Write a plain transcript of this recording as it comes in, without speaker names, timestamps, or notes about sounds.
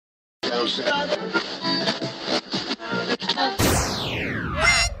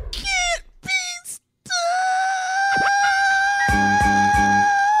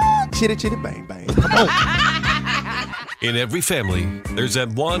Chitty chitty bang bang. Come on. In every family, there's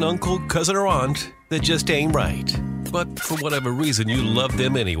that one uncle, cousin, or aunt that just ain't right. But for whatever reason, you love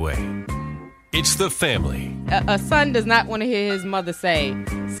them anyway. It's the family. A son does not want to hear his mother say,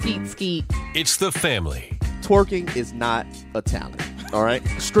 skeet, skeet. It's the family. Twerking is not a talent. All right?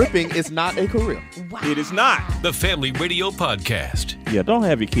 Stripping is not a career. Wow. It is not. The Family Radio Podcast. Yeah, don't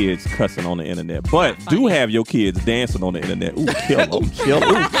have your kids cussing on the internet, but do have your kids dancing on the internet. Ooh, kill them. Kill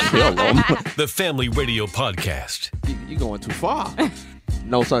them. The Family Radio Podcast. You're going too far.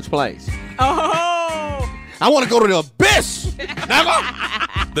 No such place. Oh! I want to go to the abyss. Never.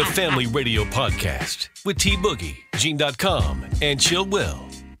 The Family Radio Podcast with T Boogie, Gene.com, and Chill Will.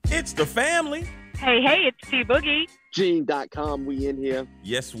 It's the family. Hey, it's T Boogie. Gene.com, we in here.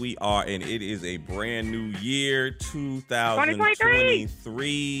 Yes, we are, and it is a brand new year,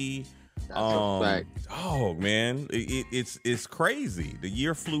 2023. That's a fact. Oh man, it's crazy. The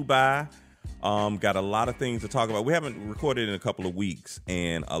year flew by. Got a lot of things to talk about. We haven't recorded in a couple of weeks,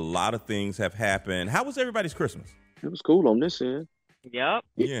 and a lot of things have happened. How was everybody's Christmas? It was cool on this end. Yep.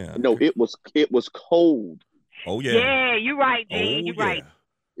 Yeah. No, it was cold. Oh yeah. Yeah, you're right, Gene. You're right.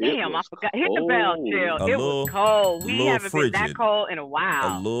 Damn, I forgot. Hit the bell, Chill. It was cold. We haven't been that cold in a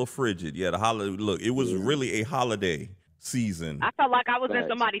while. A little frigid. Yeah, the holiday. Look, it was really a holiday season. I felt like I was in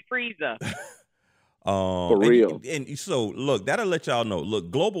somebody's freezer. For real. And so, look, that'll let y'all know.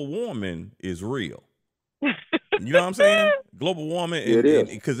 Look, global warming is real. You know what I'm saying? Global warming,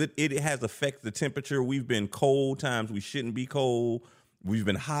 because it has affected the temperature. We've been cold times we shouldn't be cold. We've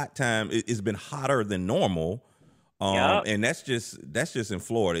been hot times. It's been hotter than normal. And that's just in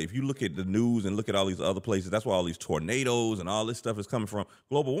Florida. If you look at the news and look at all these other places, that's where all these tornadoes and all this stuff is coming from.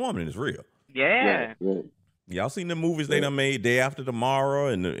 Global warming is real. Yeah. Y'all seen the movies they done made Day After Tomorrow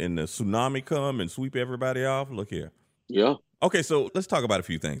and the tsunami come and sweep everybody off? Look here. Yeah. Okay, so let's talk about a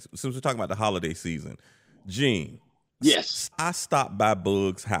few things. Since we're talking about the holiday season. Gene. Yes. I stopped by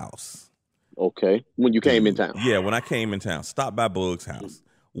Bug's house. Okay. When you came in town. Yeah, when I came in town. Stopped by Bug's house.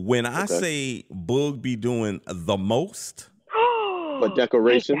 When I say Bug be doing the most for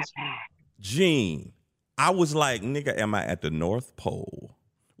decorations, Gene, I was like, nigga, am I at the North Pole?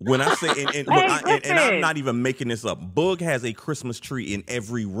 When I say, and I'm not even making this up, Bug has a Christmas tree in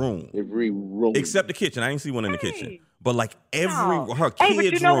every room. Except the kitchen. I didn't see one in the kitchen. But like her kids' room. Hey, but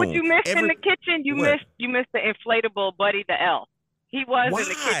you know what you missed in the kitchen? You missed the inflatable Buddy the Elf. He was in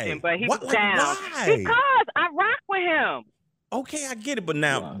the kitchen, but he was down. Why? Because I rock with him. Okay, I get it, but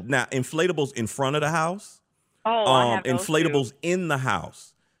now inflatables in front of the house. I have those inflatables too. In the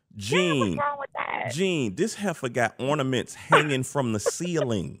house. Gene, what's wrong with that? Gene, this heifer got ornaments hanging from the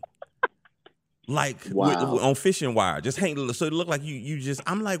ceiling, like on fishing wire, just hanging. So it looked like you just.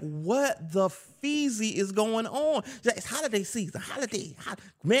 I'm like, what the feezy is going on? It's holiday season,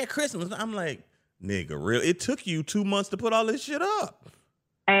 Merry Christmas. I'm like, nigga, real. It took you 2 months to put all this shit up.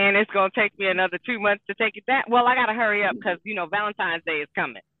 And it's going to take me another 2 months to take it down. Well, I got to hurry up because, Valentine's Day is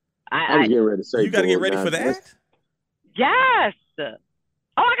coming. I was getting ready to say. You got to get ready for that? Yes. Oh,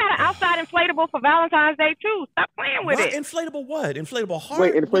 I got an outside inflatable for Valentine's Day, too. Stop playing with it. Inflatable what? Inflatable heart?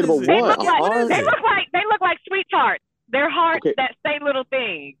 Wait, inflatable what? They look like sweethearts. They're hearts that say little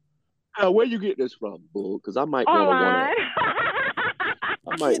things. Where you get this from, Bull? Because I might want to.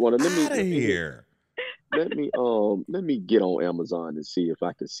 I might want to. Get out of here. Let me get on Amazon and see if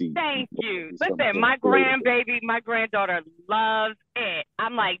I can see. Thank you. Listen, my granddaughter loves it.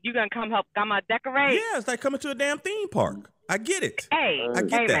 I'm like, you gonna come help Grandma decorate? Yeah, it's like coming to a damn theme park. I get it. Hey, I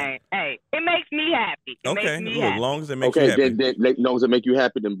get that. Man. Hey, it makes me happy. As long as it makes you happy. Then as long as it make you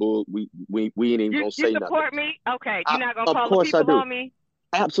happy, then Bull, we ain't even gonna say nothing. You support me? Okay, you're not gonna call the people on me?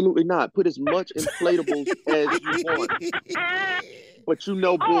 Absolutely not. Put as much inflatables as you want. But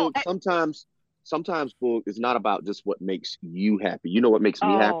Bull, sometimes, Bull, it's not about just what makes you happy. You know what makes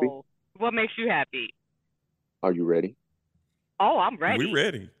me happy? What makes you happy? Are you ready? Oh, I'm ready. We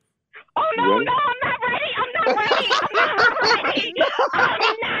ready. Oh, no, I'm not ready. I'm not ready.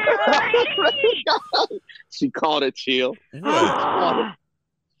 She called it, Chill.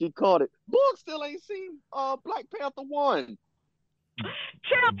 She called it. Bull still ain't seen Black Panther 1. Chill,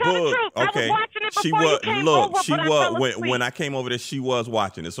 tell the truth. Okay. I was watching it before you came over, she was when I came over there. She was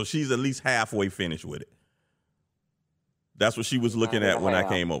watching it, so she's at least halfway finished with it. That's what she was looking at when I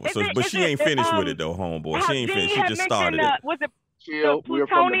came over. But she ain't finished with it though, homeboy. She ain't finished. She just started it. Chill. We're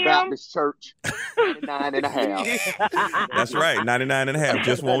from the Baptist Church. 99.5. That's right. 99.5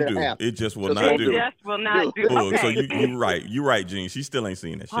 just won't do. It just will not do. It just will not do. Look, so you right. You right, Gene. She still ain't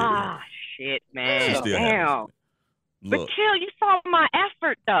seen that shit. Ah, shit, man. She still Damn. But chill, you saw my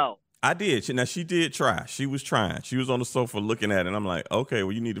effort though. I did. Now she did try. She was trying. She was on the sofa looking at it. And I'm like, okay,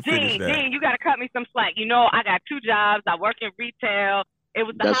 well, you need to finish that. Dean, you got to cut me some slack. You know, I got 2 jobs. I work in retail. It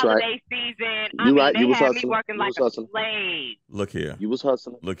was the holiday season. They had me working like a slave. Look here. You was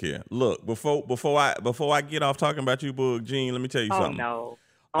hustling. Look here. Look, before I get off talking about you, Boog, Gene, let me tell you something. No.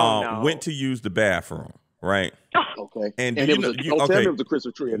 Went to use the bathroom, right? Okay. And it was tell me it was a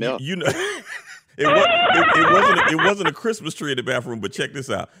Christmas tree in there. You know. It wasn't a Christmas tree in the bathroom, but check this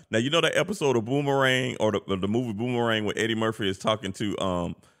out. Now you know that episode of Boomerang or the movie Boomerang where Eddie Murphy is talking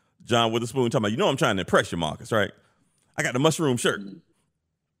to John Witherspoon talking about, I'm trying to impress you, Marcus, right? I got the mushroom shirt.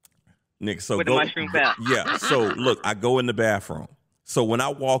 Nick, so with the mushroom belt. Yeah. So look, I go in the bathroom. So when I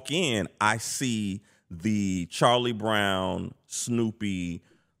walk in, I see the Charlie Brown, Snoopy,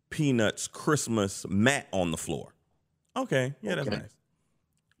 Peanuts Christmas mat on the floor. Okay, yeah, that's nice.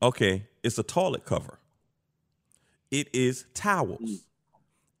 Okay, it's a toilet cover. It is towels.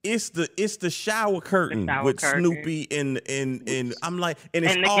 It's the shower curtain with Snoopy and I'm like, and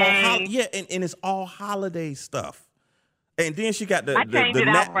it's all and it's all holiday stuff. And then she got the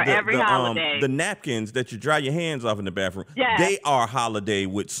napkins that you dry your hands off in the bathroom. Yes. They are holiday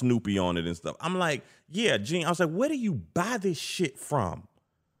with Snoopy on it and stuff. I'm like, yeah, Gene. I was like, where do you buy this shit from?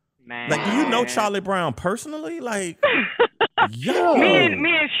 Man. Like, do you know Charlie Brown personally? Like, yo. Me and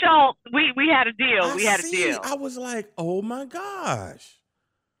Schultz, we had a deal. We had a deal. I was like, oh my gosh.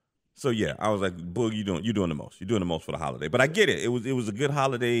 So yeah, I was like, Boog, you doing the most. You're doing the most for the holiday. But I get it. It was a good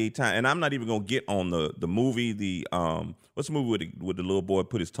holiday time. And I'm not even gonna get on the movie, what's the movie with the little boy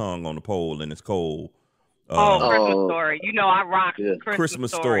put his tongue on the pole and it's cold? Christmas Story. You know I rock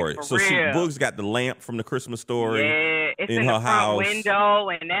Christmas Story. So Boog's got the lamp from the Christmas Story. Yeah, it's in her the front house. Window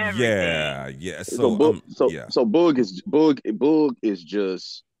and everything. Yeah. So Boog is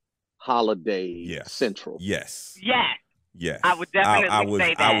just holiday central. Yes. Yes. I would definitely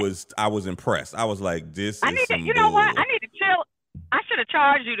say that. I was impressed. I was like, this I need to, you know what? I need to chill. I should have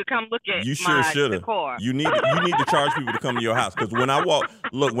charged you to come look at my decor. You need to charge people to come to your house. Because when I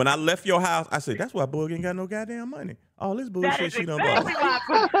left your house, I said, that's why Boog ain't got no goddamn money. All this bullshit she done bought. He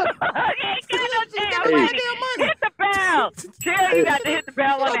ain't got no damn money. Hit the bell. Chill, you got to hit the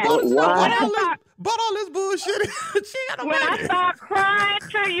bell on that. Bought all this bullshit. She got no money. When I start crying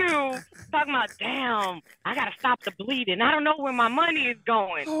to you, talking about, damn, I got to stop the bleeding. I don't know where my money is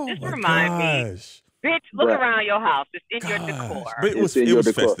going. Just remind me. Bitch, look around your house. It's in your decor. But it was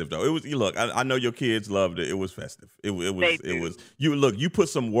festive though. It was. Look, I know your kids loved it. It was festive. It was. You put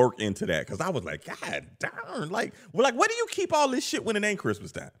some work into that because I was like, God darn, like where do you keep all this shit when it ain't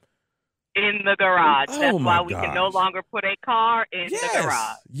Christmas time? In the garage. That's why we can no longer put a car in the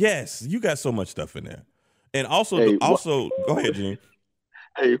garage. Yes, you got so much stuff in there, and also go ahead, Gene.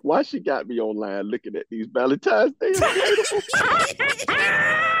 Hey, why she got me online looking at these Valentine's Day?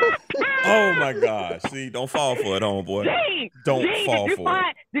 Oh my gosh! See, don't fall for it, homeboy. Don't fall for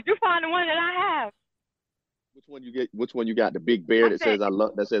it. Did you find the one that I have? Which one you get? Which one you got? The big bear that says "I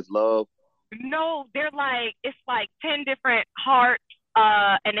love." That says "love." No, it's like 10 different hearts.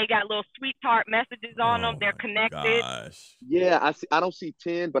 And they got little sweetheart messages on them. They're connected. Gosh. Yeah, I don't see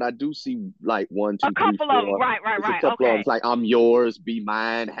 10, but I do see like 1, 2, 3, 4. A couple of them, right. A couple of them, like I'm yours, be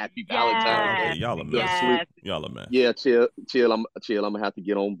mine, happy Valentine's Day. Y'all are mess. Y'all are mess. Yeah, chill. I'm gonna have to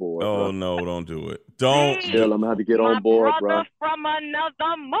get on board. Oh bro. No, don't do it. Don't. Chill. I'm gonna have to get on board, bro. From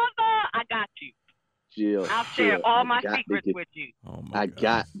another mother, I got you. Chill. I'll share all my secrets with you. Oh my God.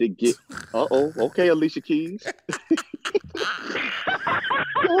 Got to get. Okay, Alicia Keys.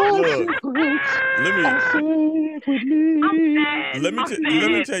 Look, let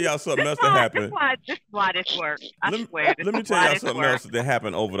me tell y'all something else that happened. This is why this works. I swear. Let me tell y'all something else that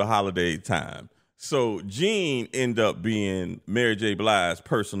happened over the holiday time. So Gene ended up being Mary J Blige's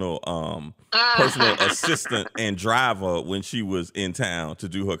personal assistant and driver when she was in town to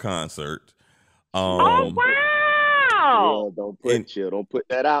do her concert. Oh wow! Yeah, don't put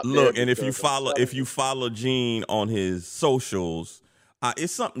that out. Look, and if you follow Gene on his socials,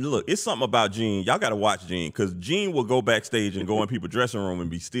 it's something. Look, it's something about Gene. Y'all got to watch Gene because Gene will go backstage and go in people's dressing room and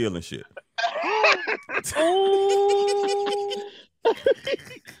be stealing shit.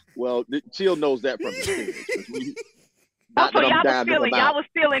 Well, Chill knows that from experience. So y'all was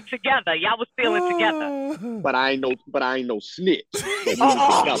stealing together. But I ain't no snitch.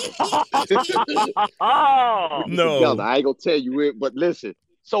 Oh no! Together. I ain't gonna tell you it. But listen.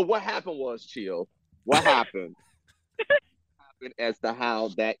 So what happened was, Chill. What happened? as to how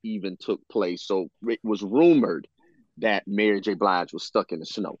that even took place. So it was rumored that Mary J. Blige was stuck in the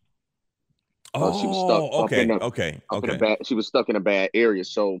snow. She was stuck she was stuck in a bad area.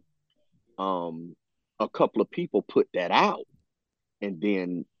 So a couple of people put that out, and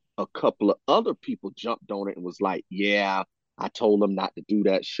then a couple of other people jumped on it and was like, yeah, I told them not to do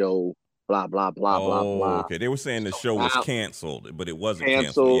that show, blah, blah, blah, blah, blah. Okay. They were saying the show was canceled, but it wasn't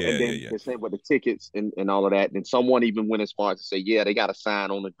canceled. Yeah, and then they said with the tickets and all of that. And someone even went as far as to say, yeah, they got a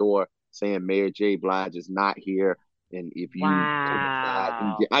sign on the door saying Mary J. Blige is not here. And if you,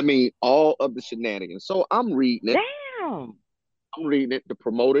 I mean, all of the shenanigans. So I'm reading it. Damn. I'm reading it. The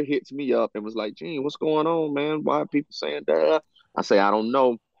promoter hits me up and was like, Gene, what's going on, man? Why are people saying that? I say, I don't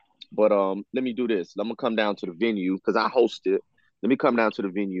know. But let me do this. I'm going to come down to the venue because I host it. Let me come down to the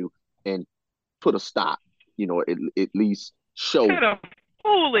venue and put a stop, at least show. To the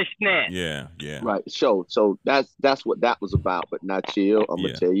foolishness. Yeah. Right, show. So that's what that was about. But now, chill, I'm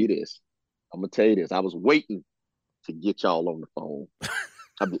going to tell you this. I was waiting to get y'all on the phone.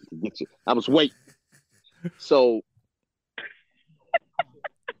 I was waiting. So,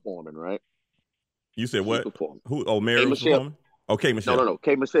 performing, right? You said what? Who? Oh, Mary was performing? Oh, K. Michelle. No.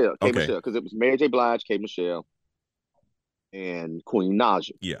 K. Michelle. Michelle, because it was Mary J. Blige, K. Michelle, and Queen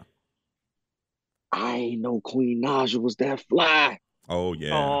Naja. Yeah. I ain't know Queen Naja was that fly. Oh,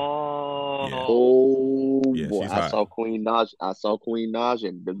 yeah. Oh, yeah, boy. I saw Queen Naja,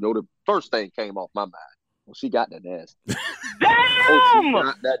 and the first thing came off my mind. Well, she got that nasty.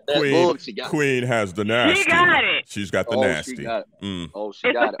 Damn! Queen has the nasty. She got it. She's got the nasty. She got it. It's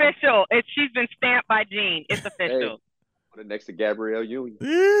official. She's been stamped by Gene. It's official. Put it next to Gabrielle Union.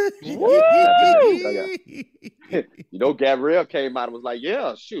 Gabrielle came out and was like,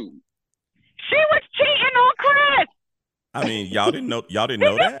 yeah, shoot. She was cheating on Chris. I mean, y'all didn't know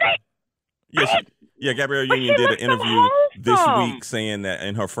that? Yeah, Gabrielle Union did an interview this week saying that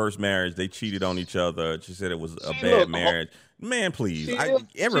in her first marriage they cheated on each other. She said it was a bad marriage. Man, please.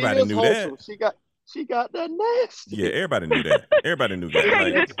 Everybody knew that. She got that nasty. Yeah, everybody knew that. Everybody knew that. You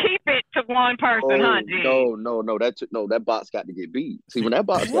can't just keep it to one person, huh, G? No. That box got to get beat. See, when that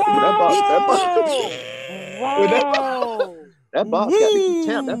box got that box got to be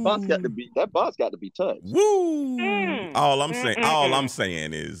tamped. That box got to be touched. Woo! All I'm saying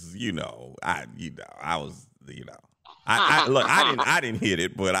is, I didn't hit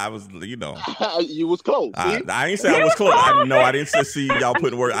it, but I was, you was close. I didn't say I was close. I didn't see y'all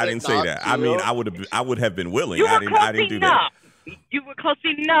putting word. I didn't say that. I mean, I would have been willing. I didn't do that. You were close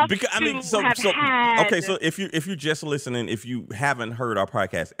enough. Okay. So if you're just listening, if you haven't heard our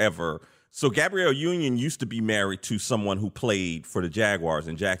podcast ever, so Gabrielle Union used to be married to someone who played for the Jaguars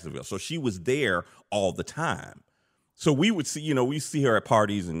in Jacksonville, so she was there all the time. So we would see, we see her at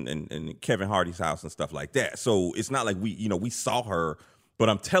parties and Kevin Hardy's house and stuff like that. So it's not like we saw her, but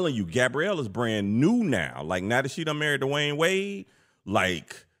I'm telling you, Gabrielle is brand new now. Like now that she done married Dwayne Wade,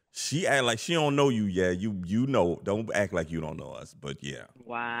 like she act like she don't know you. Yeah, you know. Don't act like you don't know us. But yeah.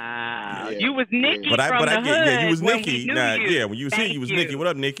 Wow. Yeah. You was Nikki but from the hood. You was Nikki. When you was here, you was Nikki. What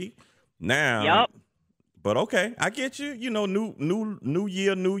up, Nikki? Now. Yep. But okay, I get you. New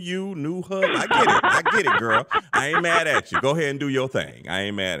year, new you, new hug. I get it, girl. I ain't mad at you. Go ahead and do your thing. I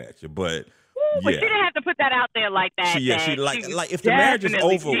ain't mad at you. But but she didn't have to put that out there like that. She if the marriage is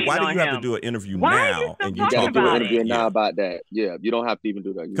over, why do you have to do an interview now? And you talk about an interview now about that. Yeah, you don't have to even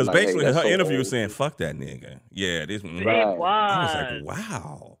do that. Because basically, her interview was saying, "Fuck that nigga." Yeah, this. It was. I was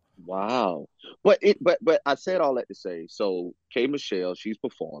like, wow. But I said all that to say. So K. Michelle, she's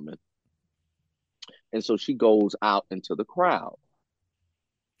performing. And so she goes out into the crowd.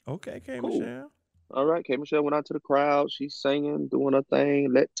 Okay, K. Michelle. All right, K. Michelle went out to the crowd. She's singing, doing her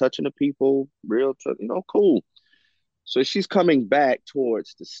thing, touching the people, cool. So she's coming back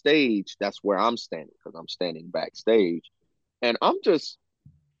towards the stage. That's where I'm standing because I'm standing backstage, and I'm just,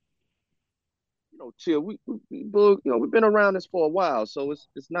 chill. We've been around this for a while, so it's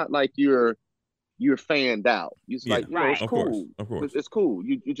not like you're fanned out. It's like it's cool. Of course, it's cool.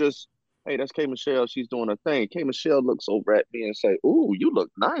 You just. Hey, that's K. Michelle. She's doing her thing. K. Michelle looks over at me and say, "Ooh, you look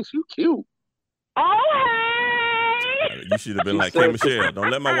nice. You cute." Oh, hey! You should have been like, K. Michelle,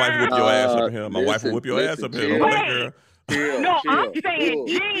 don't let my wife whip your ass up here. My wife will whip your ass up here. Don't let her. I'm saying,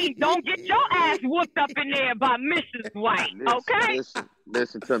 Gene, don't get your ass whooped up in there by Mrs. White, okay?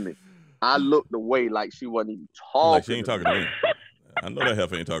 Listen to me. I looked away like she wasn't even talking. Like she ain't talking to me. I know that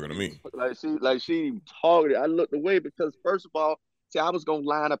heifer ain't talking to me. Like she talking. I looked away because first of all, see, I was gonna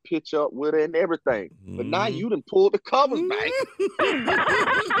line a pitch up with her and everything, but now you done pulled the covers back.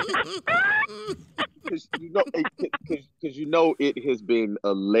 Because it has been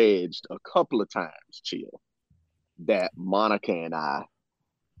alleged a couple of times, Chill, that Monica and I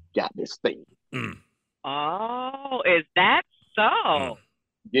got this thing. Oh, is that so?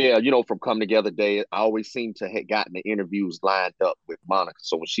 Yeah, from Come Together Day, I always seem to have gotten the interviews lined up with Monica.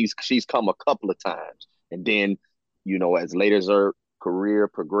 So when she's come a couple of times, and then, as later as her career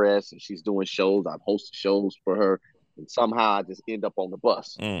progressed and she's doing shows, I've hosted shows for her, and somehow I just end up on the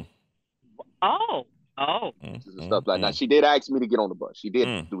bus. Oh. Stuff like that. She did ask me to get on the bus. She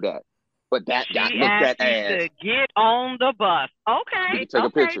did do that. But that got looked at as to get on the bus. Okay. Take a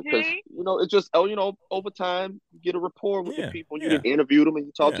picture because it's just over time you get a rapport with the people. You can interview them and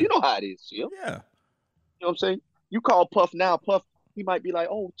you talk. You know how it is, chill. Yeah. You know what I'm saying? You call Puff now, Puff. He might be like,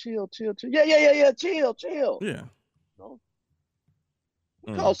 "Oh, chill. Yeah, chill. Yeah.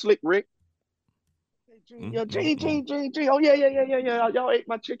 Call Slick Rick. Yo, Gene. Oh, yeah. Y'all ate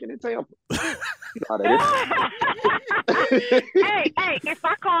my chicken in Tampa. Hey, if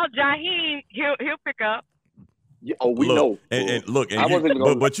I call Jaheim, he'll pick up. Yeah, we know. And look, and I wasn't even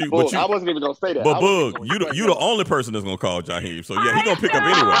gonna say that. But Boog, you the only person that's gonna call Jaheim. So yeah, he gonna pick up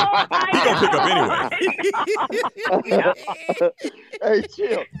anyway. Hey,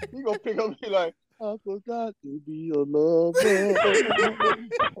 chill. He gonna pick up and be like, I forgot to be a lover.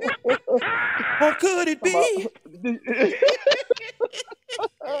 What could it be?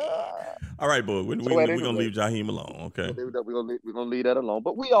 All right, Boog. We're gonna leave Jaheim alone. Okay. We're gonna leave that alone.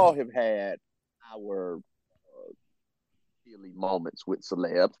 But we all have had our silly moments with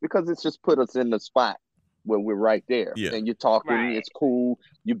celebs because it's just put us in the spot where we're right there. Yeah. And you're talking, It's cool.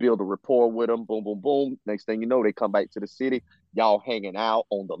 You build a rapport with them. Boom, boom, boom. Next thing you know, they come back to the city. Y'all hanging out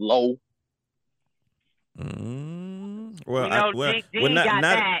on the low. Look,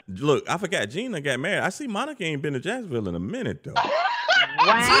 I forgot Gina got married. I see Monica ain't been to Jacksonville in a minute though. Wow.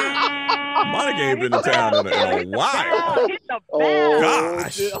 Monica ain't been to town in a while.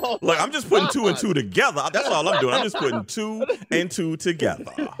 Gosh. Look, I'm just putting two and two together. That's all I'm doing. I'm just putting 2 and 2 together.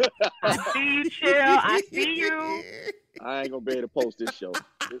 I see you, Chill. I see you. I ain't gonna be able to post this show.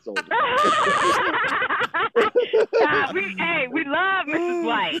 It's over. God, we love Mrs.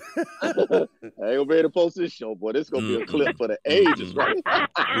 White. I ain't gonna be able to post this show, boy. This is gonna be a clip for the ages, right?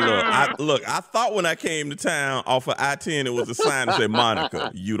 I thought when I came to town off of I-10, it was a sign that said, Monica,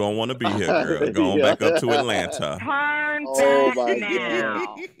 you don't want to be here, girl. Go on back up to Atlanta. Turn back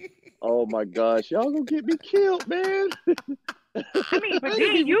now. Oh my gosh, y'all gonna get me killed, man. I mean, but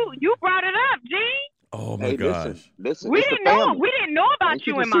Gene, you brought it up, Gene. Oh my gosh! Listen, we didn't know about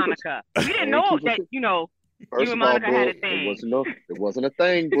you and Monica. We didn't know that you and Monica had a thing. It wasn't a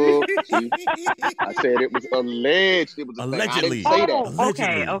thing, bro. I said it was alleged. It was allegedly. I didn't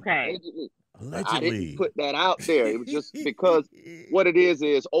say that. Okay. Allegedly. I didn't put that out there. It was just because what it is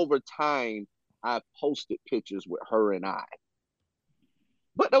over time I posted pictures with her and I.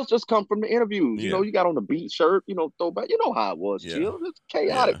 But those just come from the interviews. Yeah. You got on the beat shirt, throwback. You know how it was, Chill. It's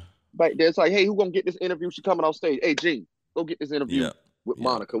chaotic. Yeah. Back there, it's like, hey, who gonna get this interview? She coming off stage. Hey, Gene, go get this interview with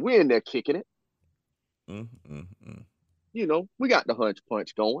Monica. We're in there kicking it. We got the hunch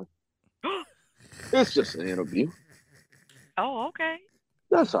punch going. It's just an interview. Oh, okay.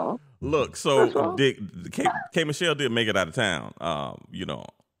 That's all. Look, so K Michelle did make it out of town.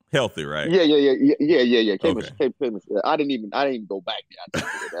 Healthy, right? Yeah. K Michelle. I didn't even go back there.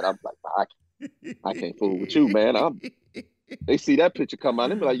 I I'm like, I can't fool with you, man. They see that picture come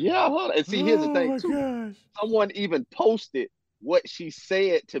out and be like, yeah, hold on. And see, here's the thing, too. Gosh. Someone even posted what she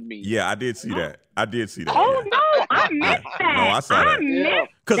said to me. Yeah, I did see that. Oh, no, I missed that. No, I saw that.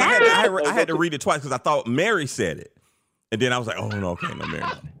 Because I had to read it twice because I thought Mary said it. And then I was like, oh, no, okay, no, Mary.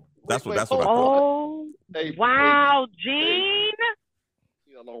 No. That's what I thought. Oh, wow, Gene.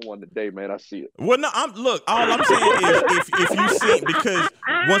 On one today, man. I see it. Well, no, all I'm saying is if you see, because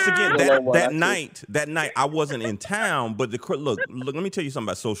once again, that night I wasn't in town, but look, let me tell you something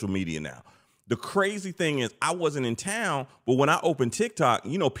about social media now. The crazy thing is I wasn't in town, but when I opened TikTok,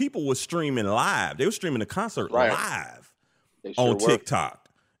 people were streaming live. They were streaming the concert live on TikTok.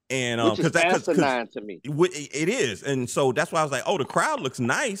 And which is asinine to me. It is. And so that's why I was like, oh, the crowd looks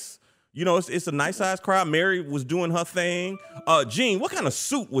nice. It's a nice sized crowd. Mary was doing her thing. Gene, what kind of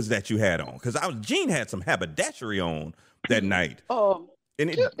suit was that you had on? Because Gene had some haberdashery on that night. Come on in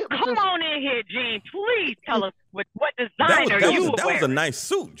here, Gene. Please tell us what designer you were wearing. That was a nice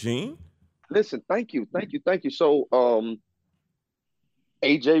suit, Gene. Listen, thank you. So,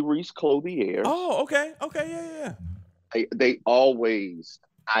 AJ Reese Clothier. Oh, okay, yeah. They always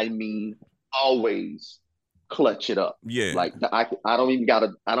clutch it up. Yeah. Like I don't even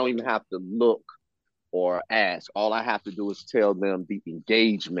have to look or ask. All I have to do is tell them the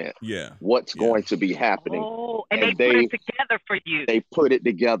engagement. Yeah. What's going to be happening. Oh, and they put it together for you. They put it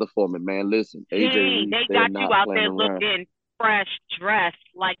together for me, man. Listen, AJ Reese, they got you out there looking fresh, dressed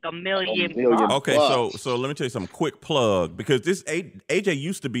like a million bucks. Okay, so let me tell you something. Quick plug, because this AJ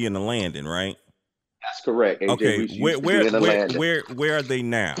used to be in the Landing, right? That's correct. AJ okay, Reese used to be in the Landing. Where are they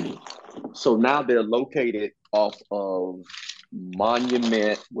now? So now they're located off of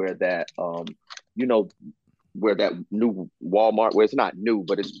Monument, where that where that new Walmart, well, it's not new,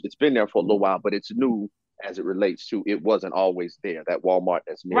 but it's been there for a little while, but it's new as it relates to it wasn't always there. That Walmart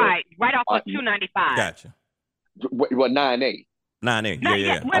that's near right off of 295. Gotcha. What 9A? 9A,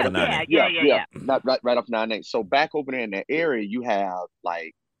 yeah. Not right off 9A. So back over there in that area, you have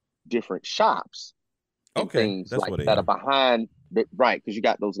like different shops. Things that's like that are behind, right? Because you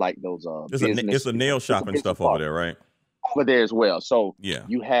got those it's a nail shop and stuff over there, right? Over there as well. So yeah,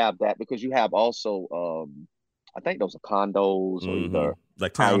 you have that because you have also I think those are condos or either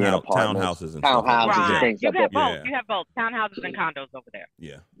like townhouses and stuff. Right. And things you like have that. both. You have both townhouses and condos over there.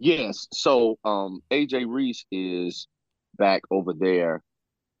 Yeah. Yes. So AJ Reese is back over there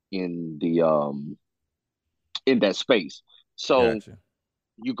in the in that space. So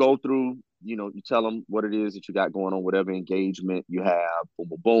you go through, you tell them what it is that you got going on, whatever engagement you have, boom,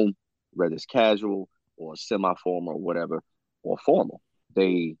 boom, boom, whether it's casual or semi-formal or whatever, or formal.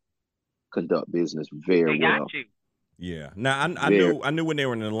 They conduct business very well. Yeah. Now I knew when they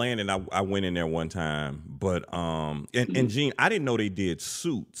were in the Landing, I went in there one time, but and Gene, I didn't know they did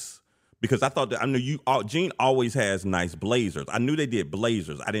suits because I thought that Gene always has nice blazers. I knew they did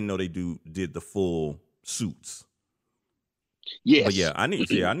blazers. I didn't know they did the full suits. Yes. But yeah, I need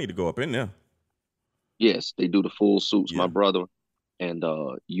to go up in there. Yes, they do the full suits, my brother, and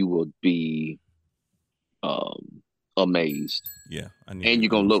you will be amazed. Yeah, and you're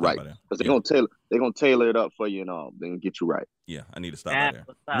gonna look right because they're gonna tailor it up for you and all. They're gonna get you right. Yeah, I need to stop by there.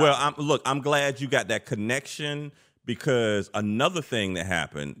 Well, I'm glad you got that connection because another thing that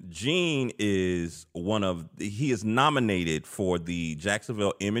happened, Gene is he is nominated for the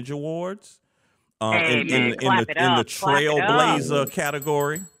Jacksonville Image Awards in the Trailblazer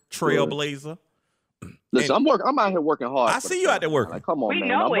category. Trailblazer. Listen, I'm out here working hard. I see you out there working. Like, come on,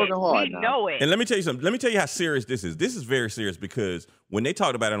 man. I'm working hard now. We know it. And let me tell you something. Let me tell you how serious this is. This is very serious because when they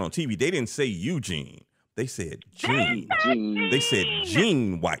talked about it on TV, they didn't say Eugene. They said Gene. They said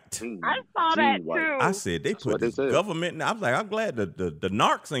Gene White. I saw that too. I said they put this government. And I was like, I'm glad the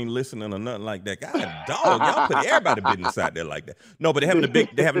narcs ain't listening or nothing like that. God, dog, y'all put everybody business out there like that. No, but they're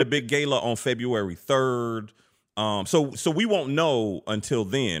having a big gala on February 3rd. So we won't know until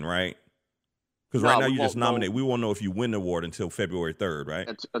then, right? Because right now you just nominate. We won't know if you win the award until February 3rd, right?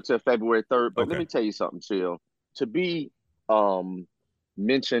 Until February 3rd. But let me tell you something, Chill. To be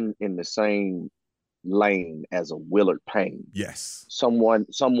mentioned in the same lane as a Willard Payne. Yes. Someone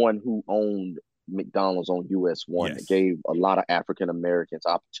who owned McDonald's on US 1 that gave a lot of African Americans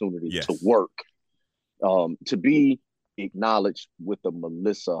opportunity to work. To be acknowledged with a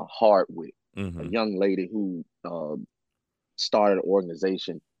Melissa Hardwick, a young lady who started an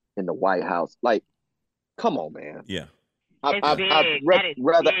organization in the White House. Like, come on, man. Yeah. Rather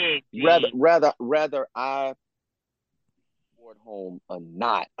I brought home or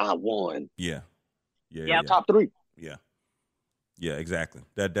not, I won. Yeah. Top 3. Yeah. Yeah, exactly.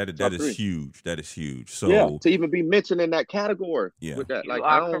 That is huge. That is huge. So to even be mentioned in that category. Yeah. With that, you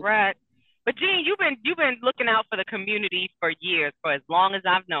are correct. But Gene, you've been looking out for the community for years, for as long as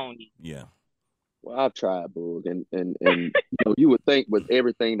I've known you. Yeah. Well, I've tried, Boog, and you would think with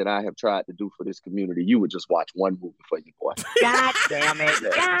everything that I have tried to do for this community, you would just watch one movie for you, boy. God damn it!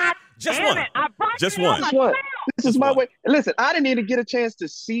 God damn it! Just one. This is my way. Listen, I didn't even get a chance to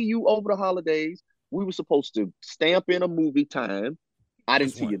see you over the holidays. We were supposed to stamp in a movie time. I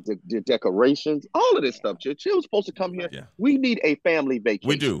didn't see your decorations, all of this stuff. Chill was supposed to come here. Yeah. We need a family vacation.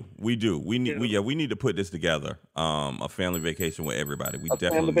 We do. We need to put this together. A family vacation with everybody. We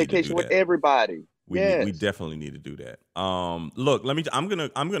definitely family vacation with everybody. We definitely need to do that. Look, I'm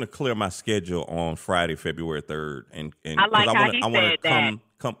gonna clear my schedule on Friday, February 3rd, and I like how he said that.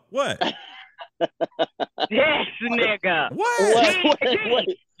 Come what? Yes, nigga. What?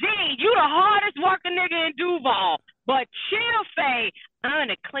 Gene, you the hardest working nigga in Duval, but Chill say I'm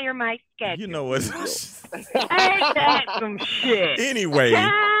gonna clear my schedule. You know what? Ain't that some shit? Anyway,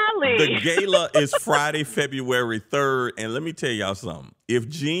 the gala is Friday, February 3rd, and let me tell y'all something. If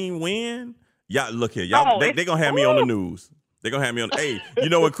Gene win, y'all look here, y'all they gonna have me on the news. They're gonna have me on. Hey, you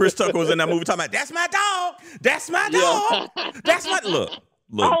know when Chris Tucker was in that movie talking about that's my dog, that's my dog, that's my look.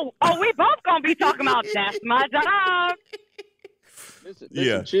 Oh, we both gonna be talking about that's my dog.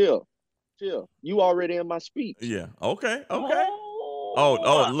 Listen, Chill. chill. You already in my speech. Yeah. Okay.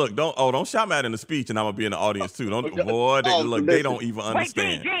 Oh, look! Don't shout me out in the speech, and I'm gonna be in the audience too. Look, they don't even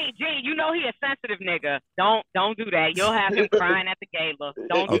understand. Wait, Gene, you know he a sensitive nigga. Don't do that. You'll have him crying at the gala.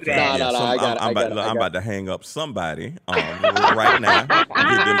 Don't do that. No, I'm about to hang up somebody right now. Get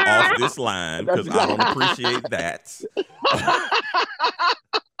them off this line because I don't appreciate that.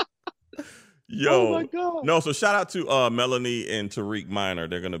 Yo, oh my God. No. So shout out to Melanie and Tariq Minor.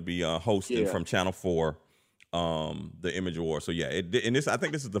 They're gonna be hosting from Channel 4. The Image Award. So yeah, I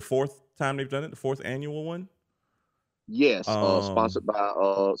think this is the fourth time they've done it, the fourth annual one. Yes, sponsored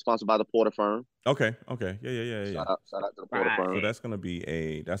by the Porter firm. Okay, yeah. Shout out to the Porter firm. So that's gonna be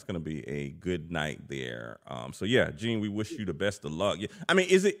a good night there. So yeah, Gene, we wish you the best of luck. Yeah, I mean,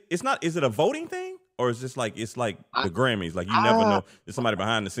 is it a voting thing, or is this like it's like the Grammys? Like you never know. There's somebody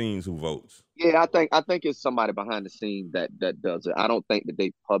behind the scenes who votes. Yeah, I think it's somebody behind the scenes that does it. I don't think that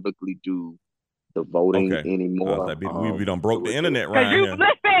they publicly do the voting anymore. We done broke the internet right here.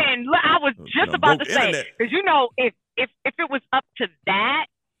 Listen, I was just about to say, because you know, if it was up to that,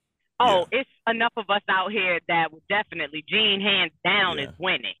 it's enough of us out here that would definitely, Gene hands down is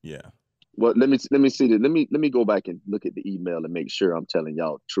winning. Yeah. Well, let me see that. Let me go back and look at the email and make sure I'm telling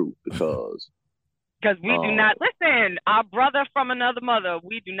y'all the truth because we do not listen. Our brother from another mother.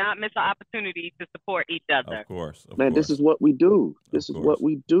 We do not miss an opportunity to support each other. Of course, this is what we do. What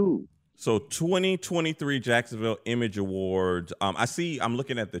we do. So 2023 Jacksonville Image Awards. I'm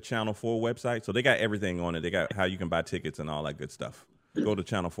looking at the Channel 4 website. So they got everything on it. They got how you can buy tickets and all that good stuff. Go to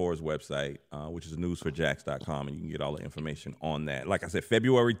Channel 4's website, which is newsforjax.com, and you can get all the information on that. Like I said,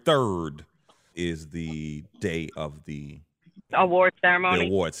 February 3rd is the day of the award ceremony. The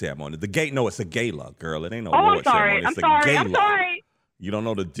award ceremony. It's a gala, girl. It ain't no award ceremony. It's a gala. I'm sorry. You don't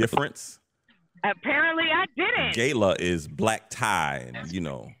know the difference? Apparently I didn't. Gala is black tie and,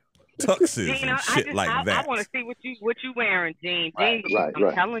 tuxes Gene, and shit like that. I want to see what you wearing, Gene. Gene,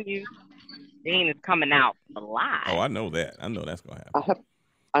 I'm telling you, Gene is coming out alive. Oh, I know that. I know that's gonna happen.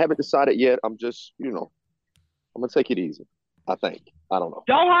 I haven't decided yet. I'm just, I'm gonna take it easy. I think. I don't know.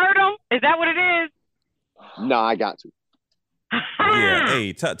 Don't hurt him. Is that what it is? No, I got to. Yeah.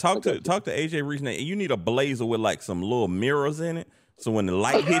 Hey, talk to AJ Reese. You need a blazer with like some little mirrors in it, so when the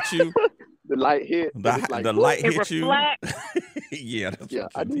light hits you. The light hit. The light hit you. Yeah, that's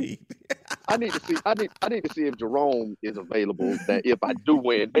what I need. I need to see if Jerome is available. That if I do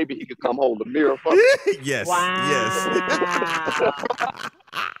win, maybe he could come hold the mirror for me. Yes. Wow. Yes.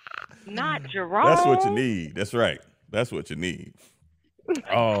 Not Jerome. That's what you need. That's right. That's what you need.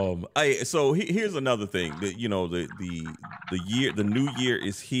 So here's another thing. The new year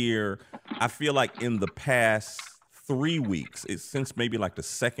is here. I feel like in the past 3 weeks, it's since maybe like the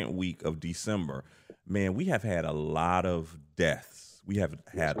second week of December, man, we have had a lot of deaths. We have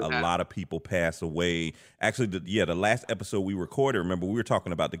had a lot of people pass away. Actually, the last episode we recorded, remember, we were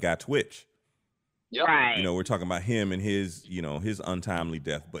talking about the guy Twitch. Yep. Right. We're talking about him and his untimely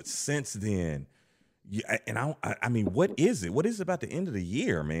death. But since then, I mean, what is it? What is it about the end of the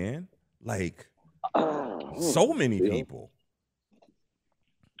year, man? Like, so many people.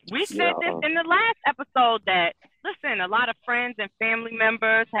 We said this in the last episode that, listen, a lot of friends and family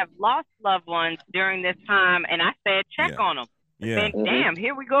members have lost loved ones during this time, and I said check on them. Yeah. And damn,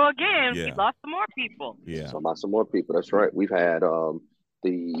 here we go again. Yeah. We lost some more people. Yeah. Some more people. That's right. We've had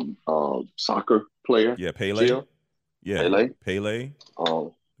the soccer player. Yeah, Pele. Jill. Yeah, Pele.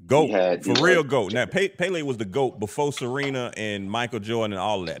 GOAT. For real GOAT. Now, Pele was the GOAT before Serena and Michael Jordan and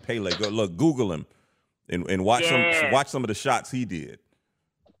all of that. Pele, look, Google him and watch some of the shots he did.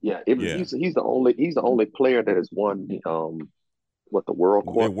 Yeah, he's the only player that has won the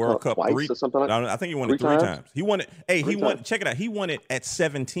World Cup twice or something like that. I think he won it three times. He won it. Hey, check it out. He won it at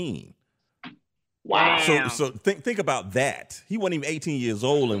 17. Wow. So think about that. He wasn't even 18 years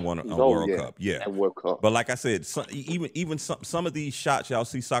old and won a World Cup. Yeah. World Cup. But like I said, even some of these shots y'all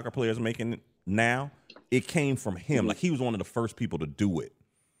see soccer players making now, it came from him. Like he was one of the first people to do it.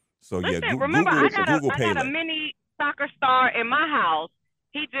 So listen, Google I Pele. got a mini soccer star in my house.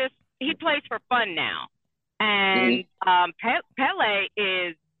 He plays for fun now, and Pele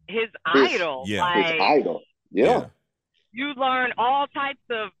is his idol. Yeah, his idol. Yeah. You learn all types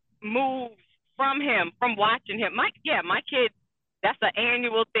of moves from him, from watching him. My kid, that's an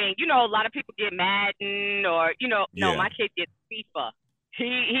annual thing. A lot of people get Madden or no, my kid gets FIFA.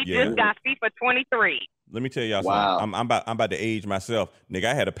 He just got FIFA 23. Let me tell y'all something. I'm about to age myself, nigga.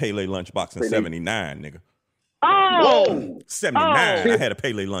 I had a Pele lunchbox in '79, nigga. Oh, 79. I had a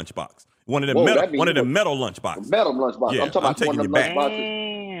Pele lunchbox. One of the metal lunchboxes. Metal lunchbox. Yeah, I'm talking about taking one of you back.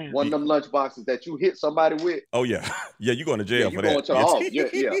 One of them lunch boxes that you hit somebody with. Oh yeah, yeah. You going to jail for that? Going to the hall. Yeah.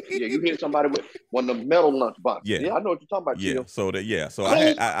 You hit somebody with one of them metal lunch boxes. Yeah, I know what you're talking about. Yeah. Chill. So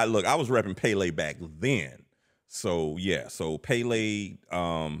I look. I was repping Pele back then. So yeah. So Pele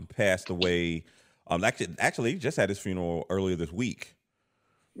passed away. Actually, just had his funeral earlier this week.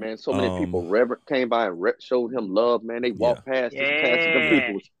 Man, so many people came by and showed him love. Man, they walked past them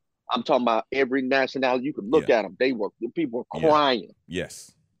people. I'm talking about every nationality. You could look at them. People were crying.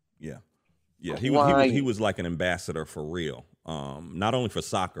 Yes. Yeah. He was like an ambassador for real. Not only for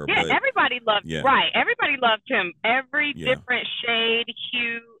soccer, but everybody loved him. Right. Everybody loved him. Every different shade,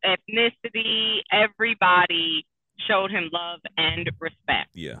 hue, ethnicity, everybody showed him love and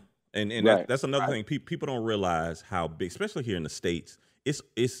respect. Yeah. And that's another thing. People don't realize how big, especially here in the States.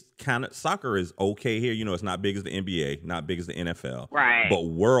 It's kind of, soccer is okay here. You know, it's not big as the NBA, not big as the NFL. Right. But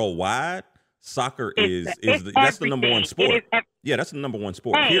worldwide, soccer that's the number one sport. That's the number one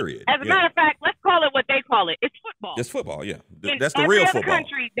sport, period. As a matter of fact, let's call it what they call it. It's football. It's football, yeah. That's the real football. In every other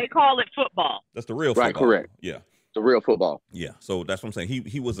country, they call it football. That's the real football. Right, correct. Yeah. The real football. Yeah, so that's what I'm saying.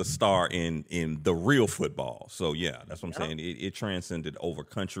 He was a star in the real football. So, yeah, that's what I'm saying. It transcended over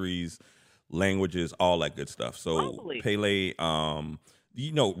countries, languages, all that good stuff. So, totally. Pele,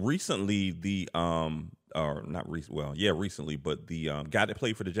 recently recently, but the guy that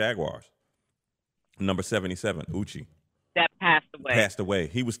played for the Jaguars, number 77, Uchi. That passed away.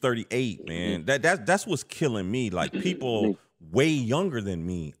 He was 38, man. That's what's killing me. Like, people way younger than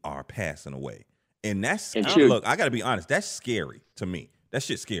me are passing away. And look, I got to be honest, that's scary to me. That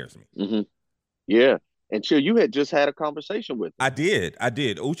shit scares me. Mm-hmm. Yeah. And Chill, you had just had a conversation with him. I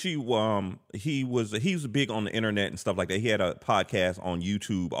did. Uchi, he was big on the internet and stuff like that. He had a podcast on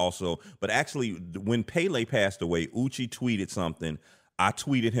YouTube also. But actually, when Pele passed away, Uchi tweeted something. I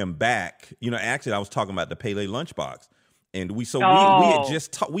tweeted him back. Actually, I was talking about the Pele lunchbox. And we had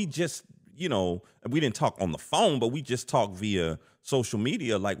just talked. We didn't talk on the phone, but we just talked via social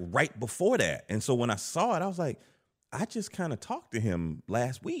media like right before that. And so when I saw it, I was like, I just kind of talked to him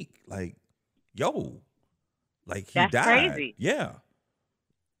last week. Like, yo, like he died. Crazy. Yeah.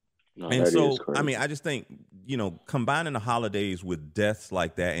 No, and so, I mean, I just think, combining the holidays with deaths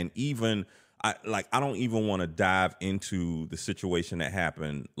like that, and even I don't even want to dive into the situation that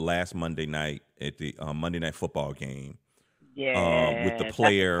happened last Monday night at the Monday Night Football game. Yeah, with the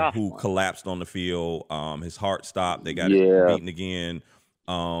player who collapsed on the field, his heart stopped. They got it beaten again.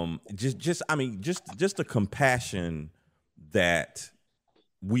 Just the compassion that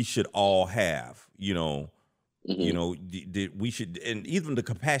we should all have. We should, and even the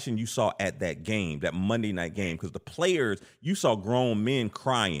compassion you saw at that game, that Monday night game, because the players, you saw grown men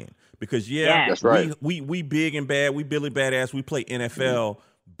crying because that's right. We big and bad, we Billy Badass, we play NFL.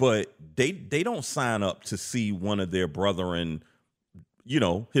 But they don't sign up to see one of their brethren,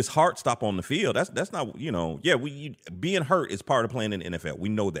 his heart stop on the field. That's not, being hurt is part of playing in the NFL. We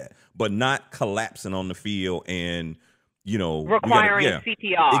know that. But not collapsing on the field and, requiring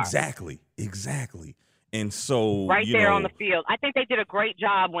CPR. Exactly. And so there on the field. I think they did a great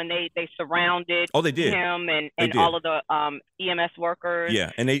job when they surrounded him and all of the EMS workers.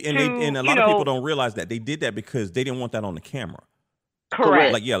 Yeah, and a lot of people don't realize that they did that because they didn't want that on the camera.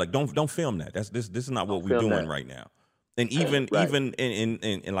 Correct. Like don't film that. This is not what we're doing right now. And even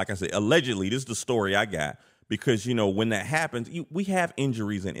and like I said, allegedly, this is the story I got because when that happens, we have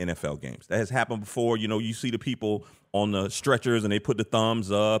injuries in NFL games. That has happened before. You see the people on the stretchers and they put the thumbs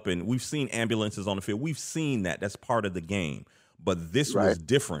up, and we've seen ambulances on the field. We've seen that. That's part of the game. But this was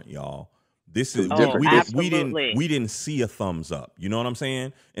different, y'all. This is different. We didn't see a thumbs up. You know what I'm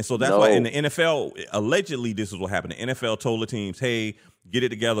saying? And so that's why in the NFL, allegedly, this is what happened. The NFL told the teams, "Hey, get it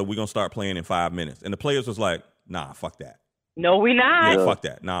together. We're gonna start playing in 5 minutes." And the players was like, "Nah, fuck that. No, we not. Yeah, fuck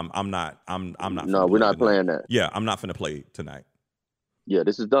that. Nah, I'm not. I'm not. No, we're not playing that. Yeah, I'm not finna play tonight. Yeah,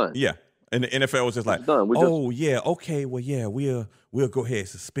 this is done. Yeah." And the NFL was just like, okay, well, yeah, we'll go ahead and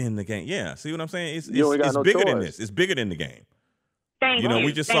suspend the game. Yeah, see what I'm saying? It's bigger than this. It's bigger than the game.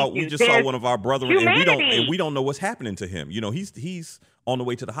 We just saw one of our brethren, and we don't know what's happening to him. He's on the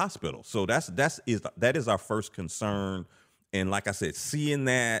way to the hospital. So that is our first concern. And like I said, seeing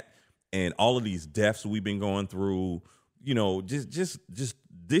that and all of these deaths we've been going through, just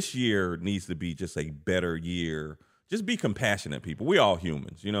this year needs to be just a better year. Just be compassionate, people. We all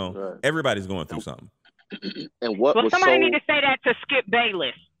humans, Right. Everybody's going through something. And somebody need to say that to Skip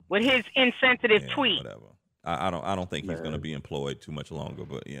Bayless with his insensitive tweet. Whatever. I don't think he's going to be employed too much longer,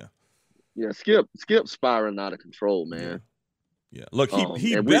 but yeah. Yeah, Skip's spiraling out of control, man. Yeah. Look,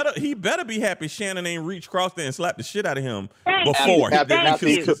 he better be happy Shannon ain't reached across there and slapped the shit out of him before.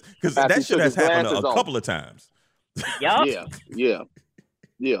 Because that shit has happened a couple of times. Yep. Yeah.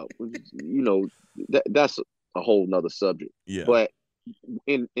 Yeah, that's a whole nother subject. Yeah. But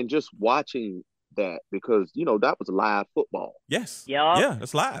in just watching that, because that was live football. Yes. Yep. Yeah,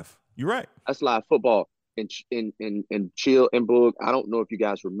 that's live. You're right. That's live football. And Chill and Boog, I don't know if you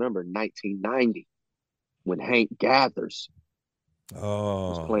guys remember 1990 when Hank Gathers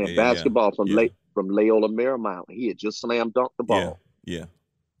was playing basketball from Loyola Marymount. He had just slam dunked the ball. Yeah.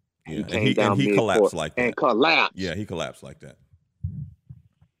 He came down and he collapsed like that. And collapsed. Yeah, he collapsed like that.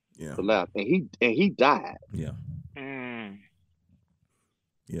 Yeah. Collapsed. And he died. Yeah. Mm.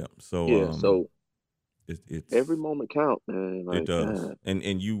 Yeah. So so it's every moment counts, man. It does.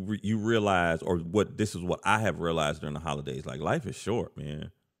 And you realize, or this is what I have realized during the holidays, like life is short,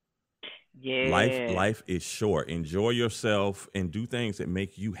 man. Yeah. Life is short. Enjoy yourself and do things that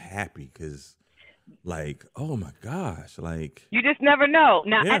make you happy, because like, oh my gosh, like you just never know.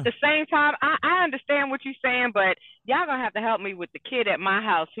 Now at the same time, I understand what you're saying, but y'all gonna have to help me with the kid at my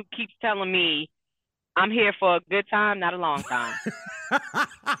house who keeps telling me I'm here for a good time, not a long time.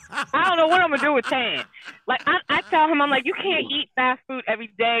 I don't know what I'm gonna do with Tan. Like I tell him, I'm like, you can't eat fast food every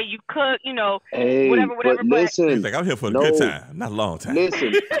day. You cook, whatever. But listen, he's like, I'm here for a good time, not a long time.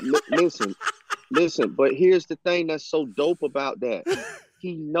 Listen. But here's the thing that's so dope about that.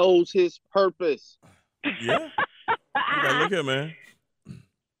 He knows his purpose. Yeah. Like, look here, man.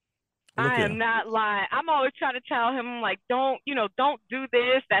 I am not lying. I'm always trying to tell him, like, don't do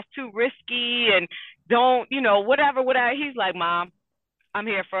this. That's too risky, and don't, whatever. He's like, Mom, I'm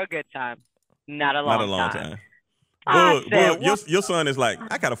here for a good time, not a long time. Boog, your son is like,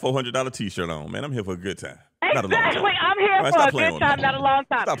 I got a $400 T-shirt on, man. I'm here for a good time. Exactly. I'm here for a good time, not a long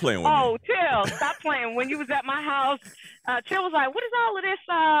time. Stop playing with me. Oh, Chill, stop playing. When you was at my house, Chill was like, what is all of this,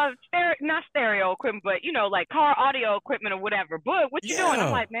 not stereo equipment, but, like car audio equipment or whatever. But what you doing?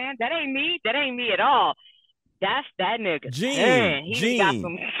 I'm like, man, that ain't me. That ain't me at all. That's that nigga. Gene. Got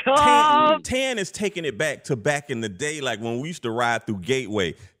some stuff. Tan is taking it back to back in the day, like when we used to ride through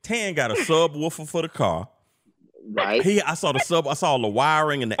Gateway. Tan got a subwoofer for the car. Right. I saw the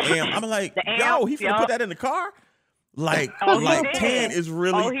wiring and the amp. I'm like, yo, he finna put that in the car? Like Tan is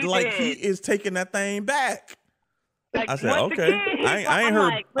really he is taking that thing back. Like, I said, okay. I ain't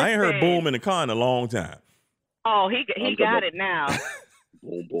heard boom in the car in a long time. Oh, he got it now.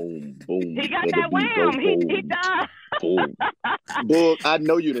 Boom, boom, boom. He got that wham. He does. Boom. Boog, I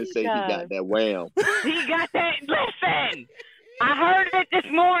know you didn't say he got that wham. He got that. Listen, I heard it this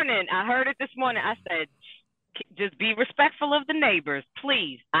morning. I said, just be respectful of the neighbors,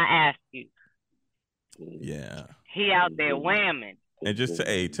 please. I ask you. Yeah. He out there whamming. And just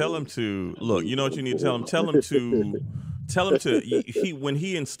tell him to look. You know what you need to tell him. Tell him to when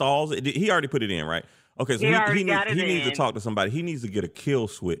he installs it. He already put it in, right? Okay, so he needs to talk to somebody. He needs to get a kill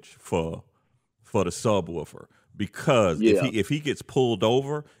switch for the subwoofer, because if he gets pulled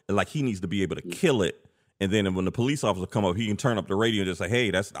over, like, he needs to be able to kill it. And then when the police officer come up, he can turn up the radio and just say, "Hey,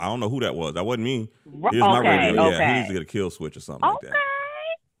 I don't know who that was. That wasn't me. Here's my radio." Okay. Yeah, he needs to get a kill switch or something like that.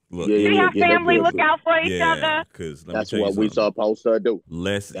 Look, see how family look out for each other. Because that's what we supposed to do.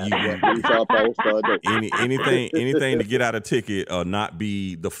 Anything to get out a ticket or not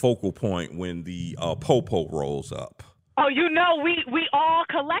be the focal point when the popo rolls up. Oh, we all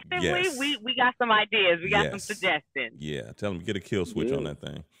collectively we got some ideas. We got some suggestions. Yeah, tell them to get a kill switch on that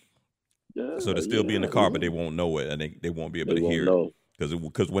thing. Yeah, so they'll still be in the car, but they won't know it, and they won't be able to hear it.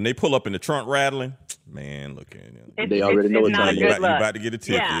 Because when they pull up in the trunk rattling, man, look at it. They already know it's you about to get a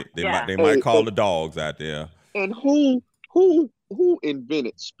ticket. Yeah, they might call the dogs out there. And who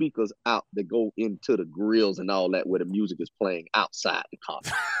invented speakers out that go into the grills and all that where the music is playing outside the car?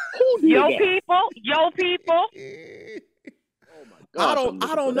 Yo people. God,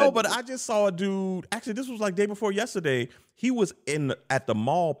 I don't know, but I just saw a dude. Actually, this was like day before yesterday. He was at the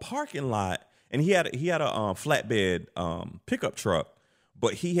mall parking lot, and he had a flatbed pickup truck.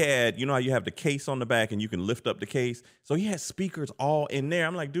 But he had, how you have the case on the back and you can lift up the case. So he had speakers all in there.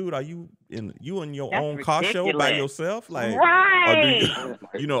 I'm like, dude, are you in your own car show by yourself? Like, right.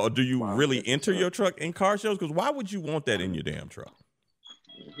 Or do you really enter your truck in car shows? Because why would you want that in your damn truck?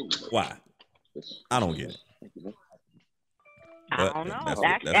 Why? I don't get it. I don't know.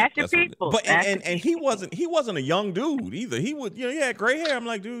 That's your people. But and he wasn't a young dude either. He was, he had gray hair. I'm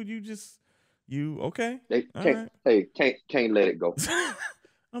like, dude, you okay? Can't let it go.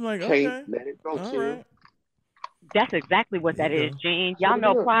 I'm like, okay. Can't let it go, Chill. Right. That's exactly what that is, Gene. Y'all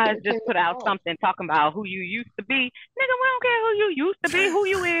know Prize just put out something talking about who you used to be. Nigga, we don't care who you used to be, who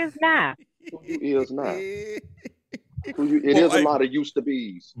you is now. Who you is now. It is a lot of used to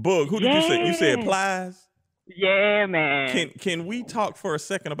be's. Boog, who did you say? You said Plies? Yeah, man. Can we talk for a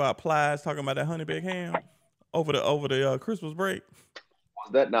second about Plies talking about that honey baked ham over the Christmas break?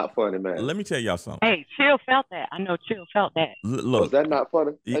 that not funny, man? Let me tell y'all something. Hey, Chill felt that. I know Chill felt that. Look, was that not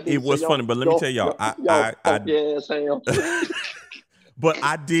funny? It was funny, but let me tell y'all, but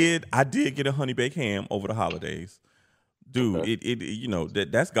I did get a honey baked ham over the holidays, dude. Okay. It you know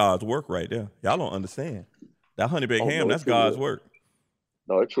that's God's work right there. Y'all don't understand that honey baked ham. That's God's work.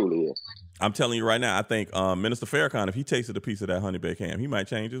 No, it truly is. I'm telling you right now. I think Minister Farrakhan, if he tasted a piece of that honey baked ham, he might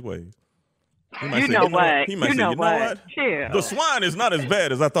change his ways. He might say, what? He might say, you know what? Chill. The swine is not as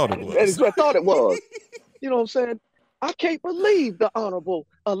bad as I thought it was. That is what I thought it was. You know what I'm saying? I can't believe the Honorable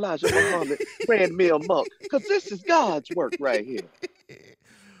Elijah Muhammad ran me amok, because this is God's work right here.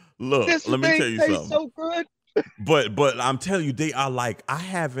 Look, let me tell you something. So good. But I'm telling you, they are like, I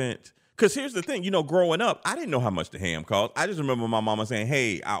haven't. Because here's the thing, growing up, I didn't know how much the ham cost. I just remember my mama saying,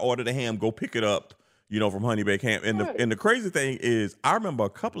 hey, I ordered a ham, go pick it up, from Honey Baked Ham. And the crazy thing is, I remember a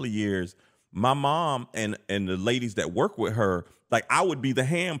couple of years, my mom and the ladies that work with her, like, I would be the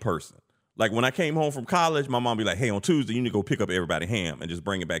ham person. Like, when I came home from college, my mom would be like, hey, on Tuesday, you need to go pick up everybody ham and just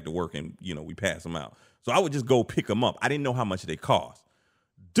bring it back to work, and, we pass them out. So I would just go pick them up. I didn't know how much they cost.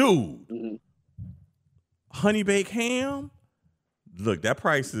 Dude, Honey Baked Ham? Look, that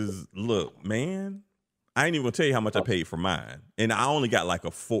price is, man, I ain't even gonna tell you how much I paid for mine. And I only got like a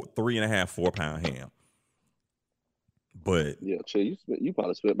 3.5, 4 pound ham. But yeah, Chill, you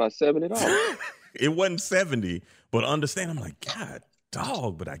probably spent about $70. It wasn't 70, but understand, I'm like, God,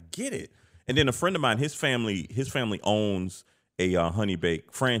 dog, but I get it. And then a friend of mine, his family owns a honey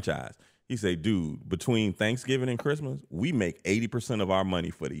bake franchise. He said, dude, between Thanksgiving and Christmas, we make 80% of our money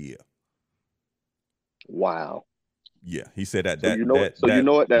for the year. Wow. Yeah, he said that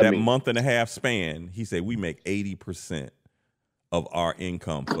that month and a half span, he said we make 80% of our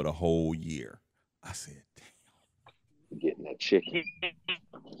income for the whole year. I said, damn. Getting that chicken.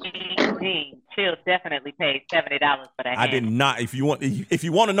 Chill definitely paid $70 for that. I did not. If you want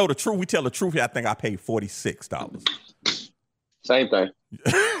to know the truth, we tell the truth here. I think I paid $46. Same thing.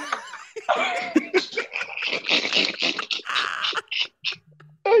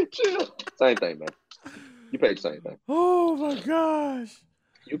 Hey, Chill. Same thing, man. You paid the same thing. Oh my gosh.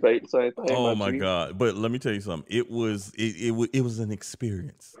 You paid the same thing. Oh my God. But let me tell you something. It was an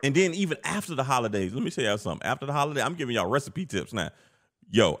experience. And then even after the holidays, let me tell y'all something. After the holiday, I'm giving y'all recipe tips now.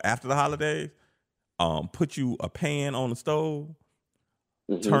 Yo, after the holidays, put you a pan on the stove,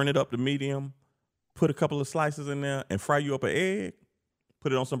 turn it up to medium, put a couple of slices in there, and fry you up an egg.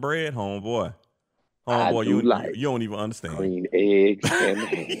 Put it on some bread, homeboy. You don't even understand. Green eggs and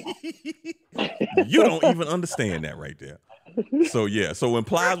ham. You don't even understand that right there. So yeah. So when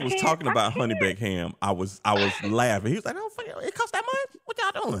Plies was talking about honey baked ham, I was laughing. He was like, it costs that much? What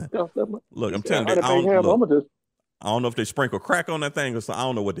y'all doing? Look, I'm telling you, I don't know if they sprinkle crack on that thing or something. I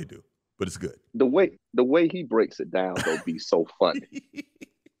don't know what they do, but it's good. The way he breaks it down though be so funny.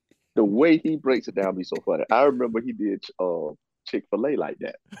 The way he breaks it down be so funny. I remember he did Chick-fil-A like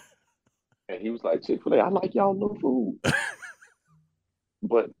that. And he was like, Chick-fil-A, I like y'all little food.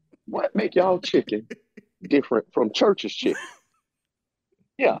 But what make y'all chicken different from church's chicken?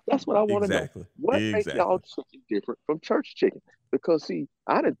 Yeah, that's what I want to know. What make y'all chicken different from church chicken? Because see,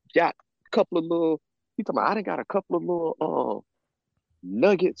 I done got a couple of little, I done got a couple of little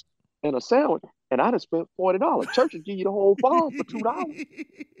nuggets and a sandwich, and I done spent $40. Churches give you the whole farm for $2.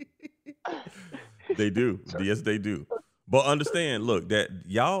 They do. Yes, they do. But understand, look, that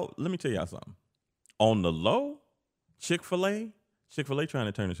y'all, let me tell y'all something. On the low, Chick-fil-A trying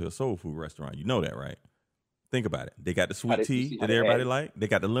to turn into a soul food restaurant. You know that, right? Think about it. They got the sweet tea that everybody like. They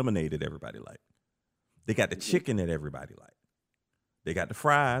got the lemonade that everybody like. They got the chicken that everybody like. They got the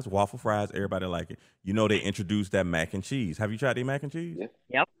fries, waffle fries, everybody like it. They introduced that mac and cheese. Have you tried the mac and cheese?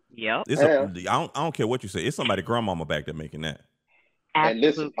 Yep. I don't care what you say. It's somebody grandmama back there making that. And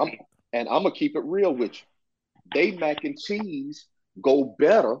listen, I'm going to keep it real with you. They mac and cheese go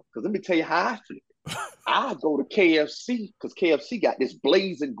better, because let me tell you how I feel. I go to KFC because KFC got this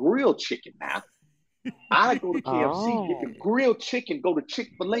blazing grilled chicken now. I go to KFC, get the grilled chicken, go to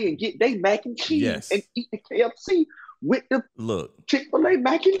Chick-fil-A and get they mac and cheese and eat the KFC with the Chick-fil-A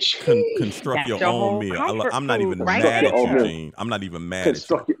mac and cheese. Construct your own meal. I'm not even mad at you, Gene. I'm not even mad at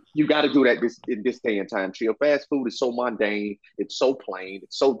you. You got to do that in this day and time, Chill. Fast food is so mundane. It's so plain.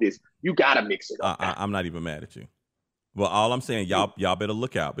 It's so this. You got to mix it up. I'm not even mad at you. Well, all I'm saying, y'all better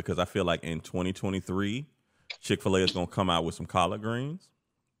look out, because I feel like in 2023, Chick-fil-A is going to come out with some collard greens.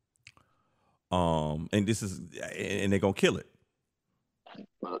 And they're going to kill it.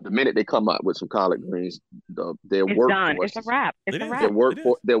 The minute they come out with some collard greens, their workforce, it's a wrap.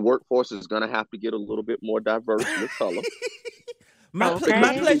 Their workforce is going to have to get a little bit more diverse with color. My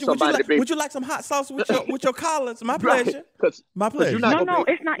pleasure. Would you like some hot sauce with your collards? My pleasure. My pleasure. No,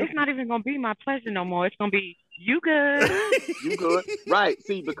 it's not even gonna be my pleasure no more. It's gonna be you good. You good. Right.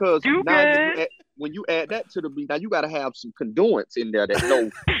 See, because when you add that to the beat, now you gotta have some conduits in there that know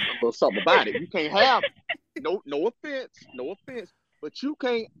a little something about it. You can't have no offense, but you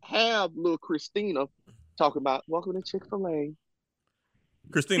can't have little Christina talking about welcome to Chick-fil-A.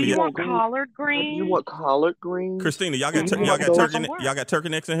 Christina, you want collard greens? You want collard greens? Christina, y'all got turkey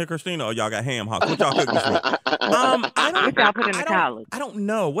necks in here, Christina, or y'all got ham hocks? What y'all cooking for? What y'all put in the collard? I don't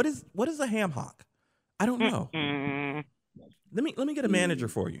know. What is a ham hock? I don't know. Let me get a manager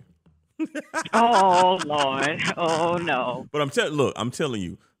for you. Oh Lord. Oh no. But I'm telling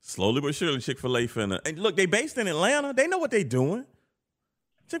you, slowly but surely, Chick-fil-A finna. And look, they based in Atlanta. They know what they doing.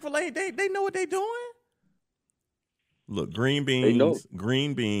 Chick-fil-A, they know what they doing. Look, green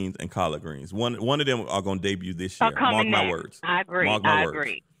beans, and collard greens. One of them are going to debut this year. Mark my words. I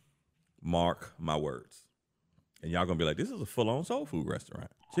agree. Mark my words. And y'all going to be like, this is a full-on soul food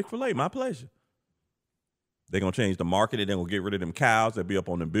restaurant. Chick-fil-A, my pleasure. They're going to change the market. They're going to get rid of them cows that be up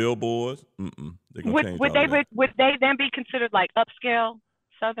on the billboards. They're going to change would they then be considered like upscale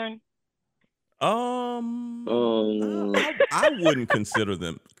Southern? I wouldn't consider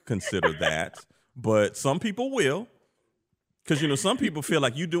that, but some people will. Because some people feel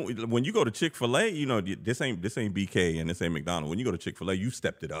like when you go to Chick-fil-A, this ain't BK and this ain't McDonald's. When you go to Chick-fil-A, you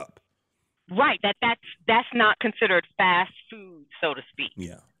stepped it up. Right. That's not considered fast food, so to speak.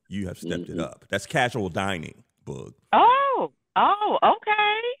 Yeah, you have stepped it up. That's casual dining, Boog. Oh,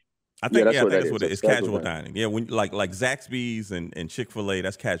 okay. I think that's what it is. It's casual dining. Yeah, when like Zaxby's and Chick-fil-A,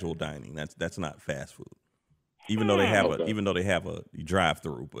 that's casual dining. That's not fast food. Even though they have a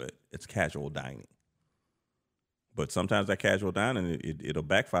drive-through, but it's casual dining. But sometimes that casual dining, it'll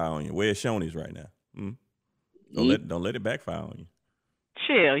backfire on you. Where's Shoney's right now? Don't let it backfire on you.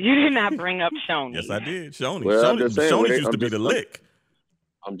 Chill. You did not bring up Shoney's. Yes, I did. Shoney's. Well, Shoney's used to be the lick.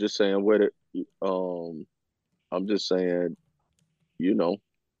 I'm just saying with it. I'm just saying, too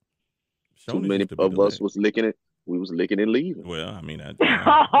many of us was licking it. We was licking and leaving. Well, I mean, don't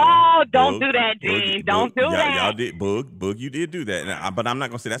do that, Gene. Don't do that. Y'all did, Boog, you did do that. But I'm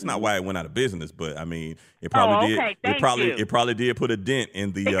not gonna say that's not why it went out of business. But I mean, it probably did. It probably did put a dent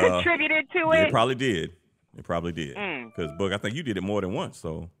in the. It contributed to it. It probably did. Because Boog, I think you did it more than once.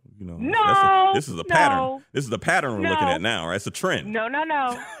 So this is a pattern. This is a pattern we're looking at now. Right? It's a trend. No.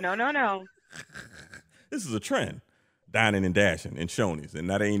 This is a trend. Dining and dashing and Shoney's, and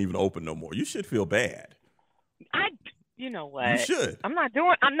now they ain't even open no more. You should feel bad. You know what? You should. I'm not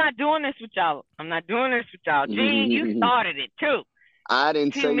doing this with y'all. Gene, you started it too. I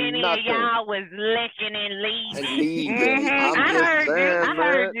didn't say nothing. Too many of y'all was licking and leaving. I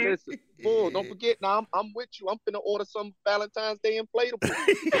heard you. Listen, Bull, don't forget now. I'm with you. I'm finna order some Valentine's Day inflatable.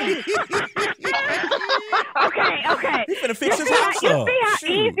 Okay. He's finna fix his house up. You see how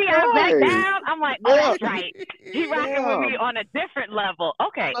easy I back down? I'm like, that's right. He rocking with me on a different level.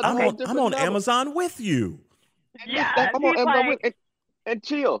 Okay. I'm on Amazon with you. I'm on Amazon and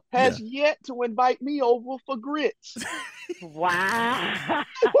Chill has yet to invite me over for grits. Wow.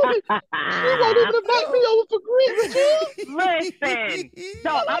 She won't even invite me over for grits, Chill. Listen, so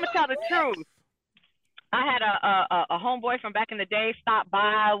I'm gonna tell the truth. I had a homeboy from back in the day stop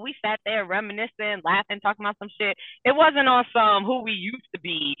by. We sat there reminiscing, laughing, talking about some shit. It wasn't on some who we used to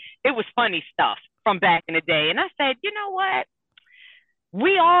be. It was funny stuff from back in the day. And I said, you know what?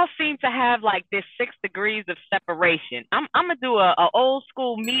 We all seem to have like this 6 degrees of separation. I'm gonna do a old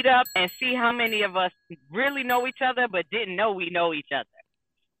school meetup and see how many of us really know each other but didn't know we know each other.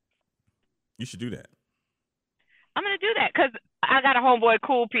 You should do that. I'm gonna do that because I got a homeboy,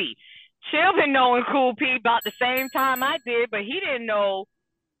 Cool P. Chill been knowing Cool P about the same time I did, but he didn't know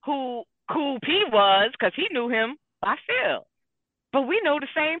who Cool P was because he knew him by Phil. But we know the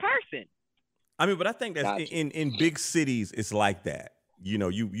same person. I mean, but I think that's in big cities, it's like that. You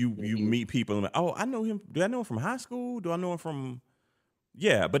meet people and like, oh, I know him. Do I know him from high school? Do I know him from?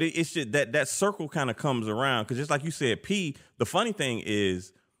 Yeah, but it's just that circle kind of comes around because just like you said, P. The funny thing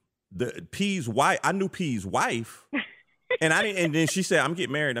is, P's wife. I knew P's wife, and I didn't. And then she said, "I'm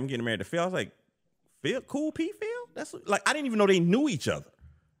getting married to Phil." I was like, "Phil, Cool P, Phil." That's like I didn't even know they knew each other.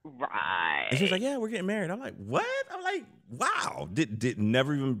 Right. And she was like, "Yeah, we're getting married." I'm like, "What?" I'm like, "Wow." Did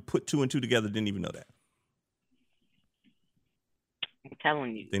never even put 2 and 2 together. Didn't even know that. I'm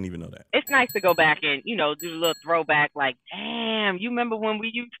telling you. Didn't even know that. It's nice to go back and, do a little throwback like, damn, you remember when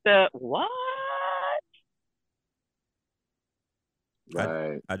we used to, what?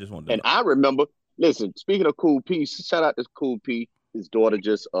 Right. I just wanted to know. I remember, listen, speaking of Cool P, shout out to Cool P. His daughter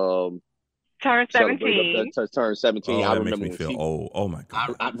just turned 17. Turned 17. Oh, I that remember makes me feel old. Oh my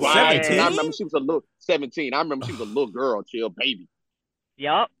God. 17. I remember she was a little 17. I remember she was a little girl, chill baby.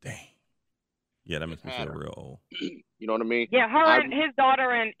 Yep. Dang. Yeah, that makes me feel real old. You know what I mean? Yeah, her and his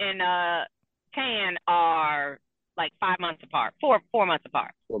daughter and Tan are like 5 months apart. Four months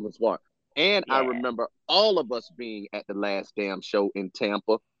apart. 4 months apart. And I remember all of us being at the last damn show in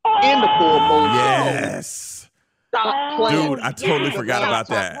Tampa in the full moon. Yes. Stop playing. Dude, I totally forgot about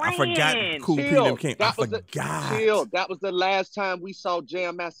that. I forgot Cool P came. I forgot. That was the last time we saw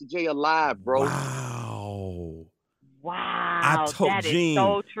Jam Master Jay alive, bro. Wow. That Gene, is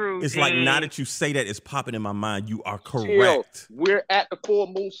so true. It's Gene. like now that you say that, it's popping in my mind. You are correct. Chill. We're at the Full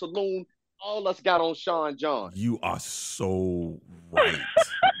Moon Saloon. All us got on Sean John. You are so right.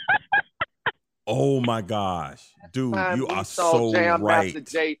 Oh my gosh. Dude, you are so Jam right. Master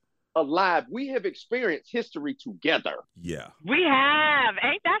Jay alive. We have experienced history together. Yeah. We have.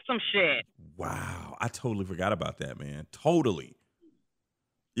 Ain't that some shit? Wow. I totally forgot about that, man. Totally.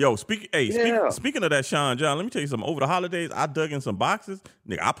 Yo, speaking of that Sean John, let me tell you something. Over the holidays, I dug in some boxes.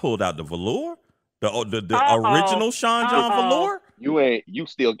 Nigga, I pulled out the velour. The original Sean John velour. You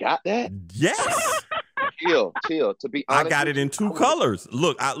still got that? Yes. Chill. To be honest, I got it in two colors.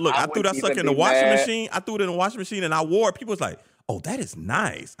 Look, I threw that sucker in the washing machine. I threw it in the washing machine and I wore it. People was like, "Oh, that is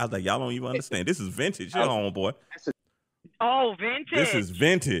nice." I was like, "Y'all don't even understand. This is vintage, homeboy." Oh, vintage. This is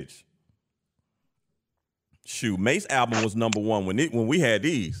vintage. Shoot, Mace album was number one when we had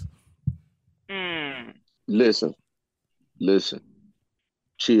these. Listen.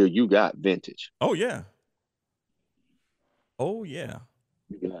 Chill, you got vintage. Oh yeah.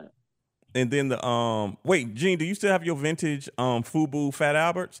 And then the wait, Gene, do you still have your vintage FUBU Fat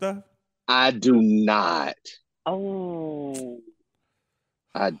Albert stuff? I do not. Oh.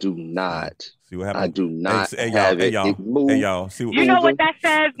 I do not. See what happened? I do not. Hey y'all. See what, you know what that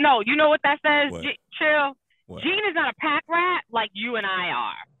says? No, you know what that says? Chill. What? Gene is not a pack rat like you and I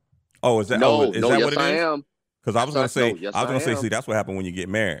are. Oh, is that? Is that what it is? I am. Because I was gonna say, see, that's what happened when you get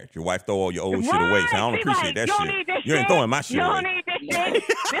married. Your wife throw all your old shit away. So I don't appreciate that shit. You ain't throwing my shit away. You don't need this shit.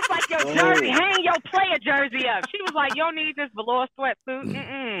 This like your jersey. Hang your player jersey up. She was like, you don't need this velour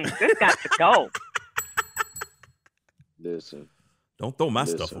sweatsuit. This got to go. Listen. Don't throw my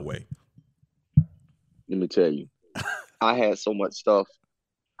stuff away. Let me tell you. I had so much stuff.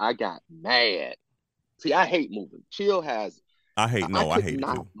 I got mad. See, I hate moving. Chill has. I hate it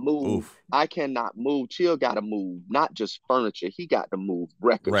too. Move. Oof. I cannot move. Chill got to move, not just furniture. He got to move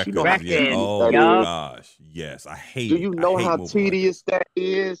records. You know Oh my gosh, yes, I hate. Do you know how tedious that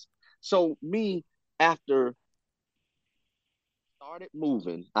is? So me, after started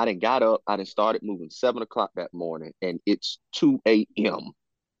moving, I done got up. I done started moving 7 o'clock that morning, and it's 2 a.m.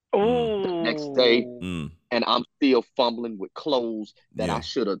 The next day, and I'm still fumbling with clothes that I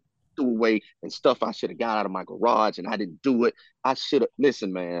should have threw away and stuff I should have got out of my garage, and I didn't do it. I should have.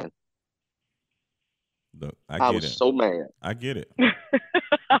 Listen, man. Look, I was so mad. I get it.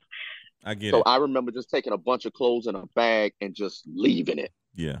 So I remember just taking a bunch of clothes in a bag and just leaving it.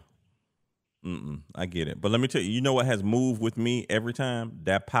 Yeah. I get it. But let me tell you, you know what has moved with me every time?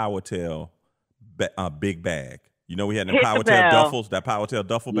 That PowerTel big bag. You know we had them PowerTel duffels, that PowerTel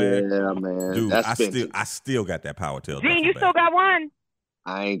duffel bag. Yeah, man. Dude, I still got that PowerTel. Gene, you still got one?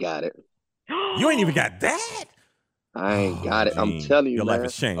 I ain't got it. You ain't even got that? I ain't got it. Gene, I'm telling you, your life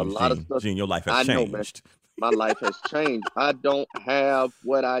has changed. A lot of stuff. Gene, your life has changed. Man. My life has changed. I don't have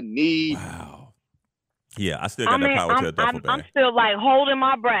what I need. Wow. Yeah, I still got that PowerTel duffel bag. I'm still like holding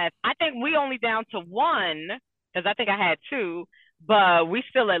my breath. I think we only down to one because I think I had two, but we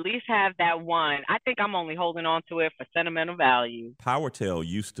still at least have that one. I think I'm only holding on to it for sentimental value. PowerTel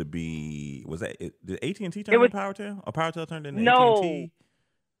used to be, was that, did AT&T turn into PowerTel? Or PowerTel turned into AT&T?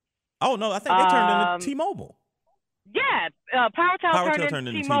 Oh, no, I think they turned into T-Mobile. Yeah, PowerTel turned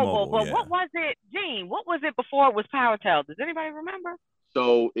into T-Mobile. But what was it, Gene? What was it before it was PowerTel? Does anybody remember?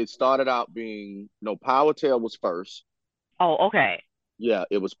 So it started out being, PowerTel was first. Oh, okay. Yeah,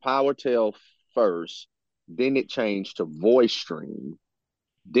 it was PowerTel first. Then it changed to VoiceStream.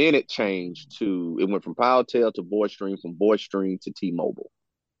 Then it went from PowerTel to VoiceStream, from VoiceStream to T-Mobile.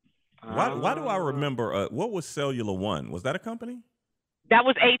 Why do I remember, what was Cellular One? Was that a company? That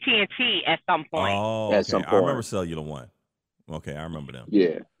was AT&T at some point. Oh, okay. I remember Cellular One. Okay, I remember them.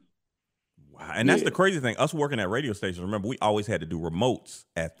 Yeah. Wow. And that's the crazy thing. Us working at radio stations, remember, we always had to do remotes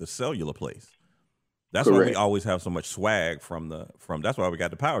at the cellular place. That's why we always have so much swag from that's why we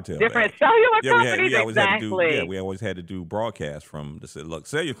got the PowerTel. Different cellular companies, we always had to do broadcasts from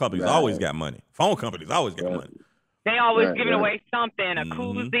cellular companies always got money. Phone companies always got money. They always giving away something, a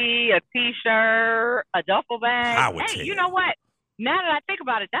koozie, a T-shirt, a duffel bag. Hey, you know what? now that I think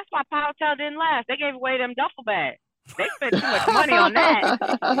about it, that's why Powertel didn't last. They gave away them duffel bags. They spent too much money on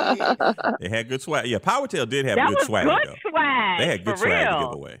that. They had good swag. Yeah, Powertel did have good swag. That was good swag. They had good swag real. to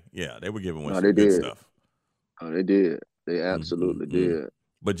give away. Yeah, they were giving away some good stuff. Oh, they did. They absolutely did.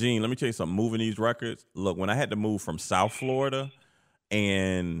 But Gene, let me tell you something. Moving these records. Look, when I had to move from South Florida,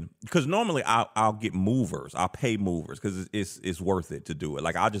 and because normally I'll get movers, I'll pay movers because it's worth it to do it.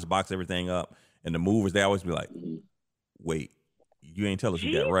 Like I'll just box everything up, and the movers they always be like, "Wait, you ain't tell us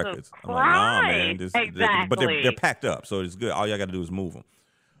you got records." I'm like, "Nah, man." Exactly. But they're packed up, so it's good. All y'all got to do is move them.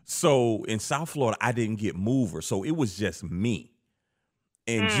 So in South Florida, I didn't get movers, so it was just me.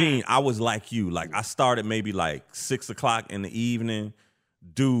 And Gene, I was like you. Like I started maybe like 6 o'clock in the evening.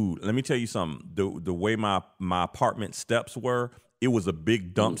 Dude, let me tell you something. The way my apartment steps were, it was a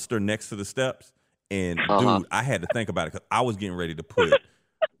big dumpster next to the steps. And dude, I had to think about it because I was getting ready to put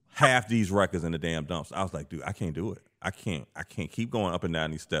half these records in the damn dumpster. I was like, dude, I can't do it. I can't keep going up and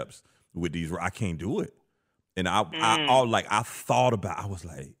down these steps with these. I can't do it. And I thought about. I was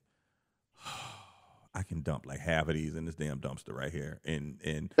like, I can dump like half of these in this damn dumpster right here and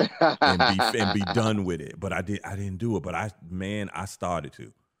be done with it. But I didn't do it. But I started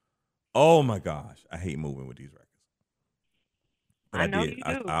to. Oh my gosh, I hate moving with these records. But I did.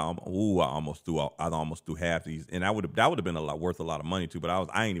 I almost threw half these, and that would have been worth a lot of money too. But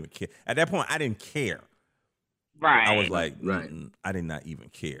I ain't even care at that point. I didn't care. Right. I was like, I did not even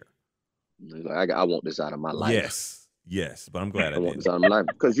care. Like, I want this out of my life. Yes, but I'm glad I want this out of my life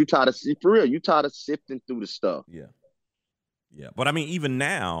because you tired of sifting through the stuff. Yeah. But I mean, even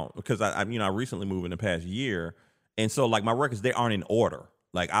now, because I recently moved in the past year, and so like my records, they aren't in order.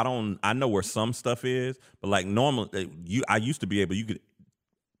 Like I know where some stuff is, but like normally, I used to be able, you could,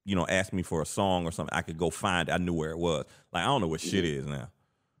 ask me for a song or something, I could go find it. I knew where it was. Like I don't know what shit is now.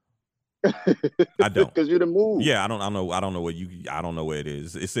 I don't, because you're the move. Yeah, I don't know. I don't know where it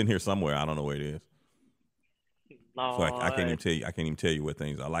is. It's in here somewhere. I don't know where it is. Lord. So I can't even tell you. I can't even tell you what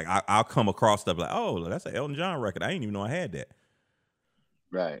things are. Like I'll come across stuff like, oh, that's an Elton John record. I didn't even know I had that.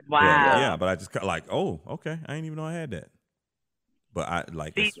 Right. Wow. Yeah, but I just like, oh, okay. I didn't even know I had that. But I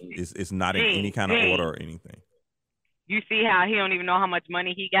like it's not in any kind of order or anything. You see how he don't even know how much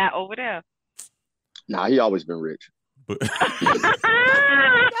money he got over there? Nah, he always been rich. But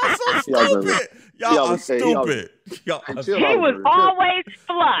y'all so stupid. Y'all are stupid. He was always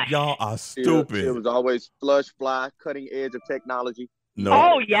flush. Y'all are stupid. It was always flush, fly, cutting edge of technology. No.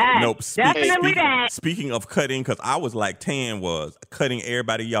 Oh yeah. Nope. Definitely that. Speaking of cutting, because I was like Tan was cutting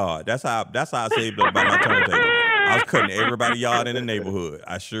everybody's yard. That's how I saved up by my turntable. I was cutting everybody's yard in the neighborhood.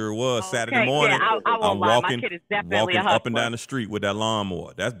 I sure was. Saturday morning, I'm walking up and down the street with that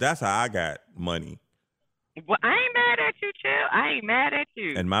lawnmower. That's how I got money. Well, I ain't mad at you, Chill. I ain't mad at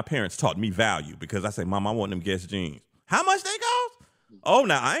you. And my parents taught me value because I say, Mom, I want them Guess jeans. How much they cost? Oh,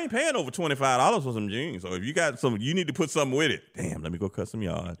 now I ain't paying over $25 for some jeans. So if you got some, you need to put something with it. Damn, let me go cut some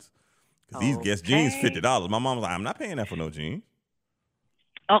yards. Because these Guess jeans, $50. My mom was like, I'm not paying that for no jeans.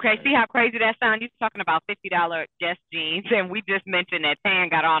 Okay, see how crazy that sounds? You're talking about $50 Guess jeans, and we just mentioned that Tan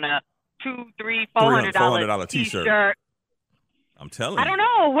got on a $400 t-shirt. I'm telling you. I don't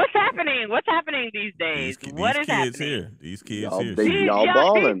know. What's happening? What's happening these days? What is happening? These kids here. Y'all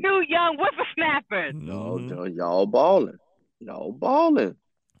balling. These new young whippersnappers. No, y'all balling. Y'all balling.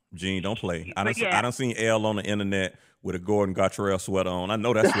 Gene, don't play. I done seen L on the internet with a Gordon Gartrell sweater on. I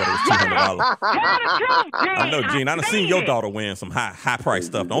know that sweater was $200. I know, Gene. I done seen your daughter wearing some high price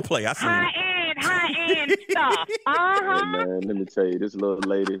stuff. Don't play. I seen high-end stuff. Hey, man, let me tell you, this little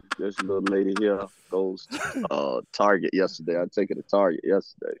lady here goes Target yesterday. I take her to Target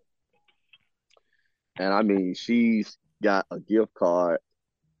yesterday. And I mean, she's got a gift card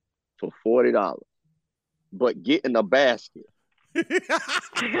for $40, but get in a basket.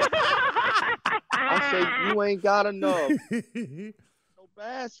 I say, you ain't got enough. No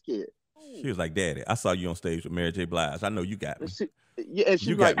basket. She was like, Daddy, I saw you on stage with Mary J Blige. I know you got me. And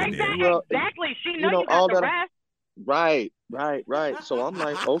she like, exactly. She know you got the rest. Right. So I'm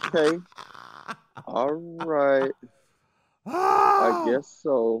like, okay. All right. I guess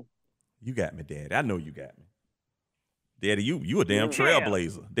so. You got me, Daddy. I know you got me. Daddy, you a damn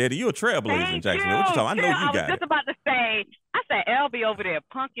trailblazer. Daddy, you a trailblazer in Jacksonville. What you talking? I know you got it. I was just about to say, I said, L be over there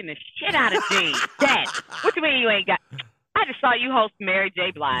punking the shit out of Gene. Dad, what you mean you ain't got? I just saw you host Mary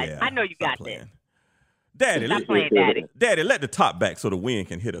J Blige. Yeah, I know you got this. Daddy, Daddy, let the top back so the wind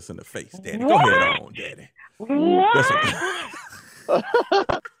can hit us in the face. Daddy, go ahead on, Daddy. What?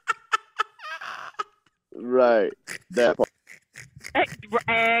 Right. That part.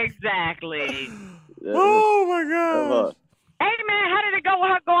 Exactly. Oh my God. Hey man, how did it go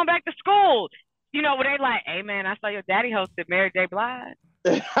with her going back to school? You know, where they like, hey man, I saw your daddy hosted Mary J Blige.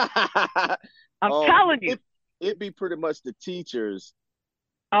 I'm telling you. It'd be pretty much the teachers.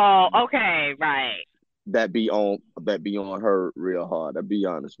 Oh, okay, right. That be on her real hard. I'll be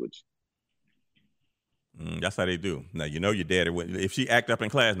honest with you. That's how they do. Now you know your daddy wouldn't. If she act up in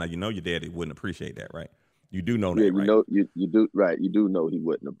class, now you know your daddy wouldn't appreciate that, right? You do know that, right? You do, right? You do know he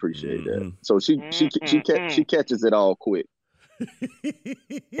wouldn't appreciate that. So she catches it all quick.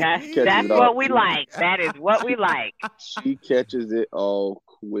 That's what we like. That is what we like. She catches it all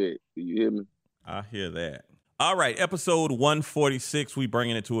quick. Do you hear me? I hear that. All right, episode 146. We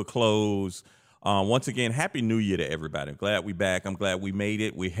bringing it to a close. Once again, Happy New Year to everybody. I'm glad we back. I'm glad we made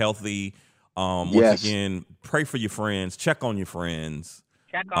it. We're healthy. Once again, pray for your friends. Check on your friends.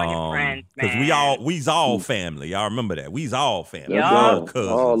 Check on your friends, man. Because we's all family. Y'all remember that. We's all family. All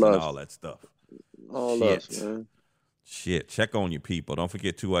cousins and all that stuff. All us, man. Shit. Check on your people. Don't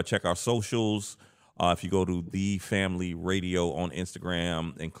forget to check our socials. If you go to The Family Radio on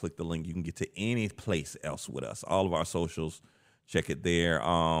Instagram and click the link, you can get to any place else with us. All of our socials. Check it there.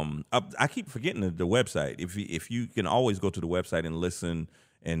 I keep forgetting the website. If you can always go to the website and listen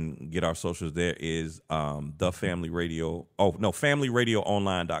and get our socials, there is The Family Radio. Oh, no,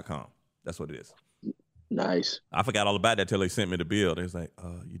 FamilyRadioOnline.com. That's what it is. Nice. I forgot all about that till they sent me the bill. They was like,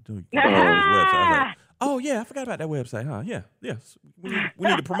 you do this website. I was like, oh, yeah, I forgot about that website, huh? Yeah, yes. We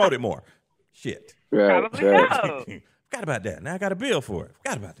need to promote it more. Shit. Probably so. Forgot about that. Now I got a bill for it.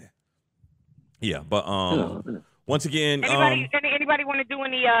 Forgot about that. Yeah, but once again, anybody want to do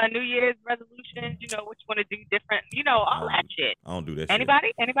any New Year's resolutions? You know, what you want to do different? You know, all that shit. I don't do that.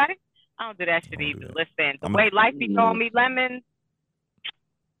 Anybody? I don't do that shit either. Listen, the way life be throwing me lemons.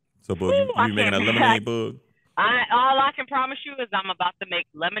 So, Bug, you making a lemonade, Bug? All I can promise you is I'm about to make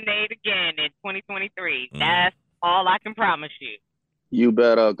lemonade again in 2023. That's all I can promise you. You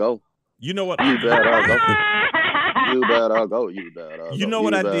better go. You know what? You better go. You better go. You know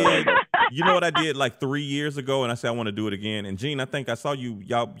what I did? You know what I did like 3 years ago, and I said I want to do it again. And Gene, I think I saw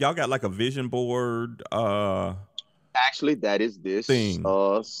y'all got like a vision board. Actually, that is this thing.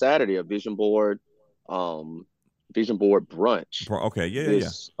 Saturday, a vision board brunch. Okay, yeah.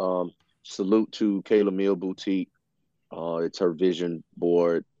 Salute to Kayla Mill Boutique. It's her vision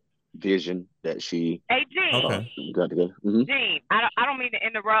board vision that she. Hey, Gene. Okay. Got to go. Mm-hmm. Gene, I don't mean to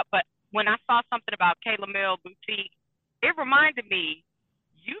interrupt, but when I saw something about Kayla Mill Boutique, it reminded me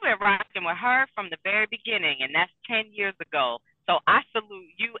you've been rocking with her from the very beginning, and that's 10 years ago. So I salute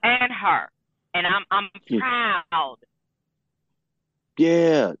you and her, and I'm proud.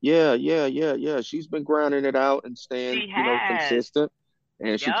 Yeah. She's been grinding it out and staying, consistent.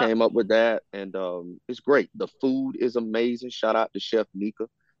 And she came up with that, and it's great. The food is amazing. Shout out to Chef Nika,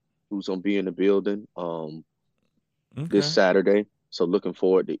 who's gonna be in the building this Saturday. So looking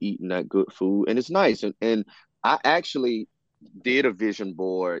forward to eating that good food, and it's nice. And I actually did a vision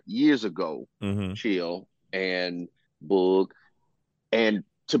board years ago, Chill and Boog, and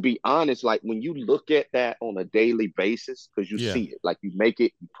to be honest, like when you look at that on a daily basis, because you see it, like you make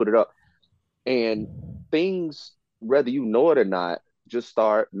it, you put it up, and things, whether you know it or not, just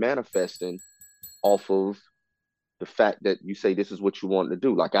start manifesting off of the fact that you say this is what you want to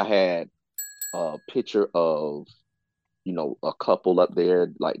do. Like I had a picture of, a couple up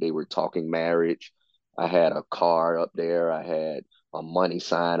there, like they were talking marriage. I had a car up there. I had a money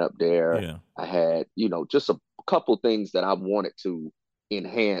sign up there. Yeah. I had, just a couple things that I wanted to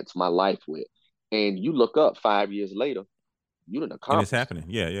enhance my life with. And you look up 5 years later, you didn't accomplish. And it's happening.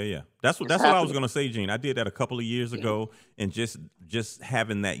 Yeah. That's what I was gonna say, Gene. I did that a couple of years ago, and just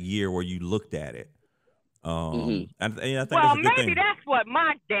having that year where you looked at it. And I think that's a good thing. Maybe that's what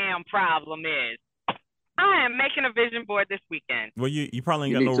my damn problem is. I am making a vision board this weekend. Well, you probably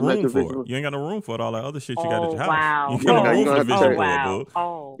ain't got no room for it. You ain't got no room for it. All that other shit you got at your house. Wow. You got no room for the vision board,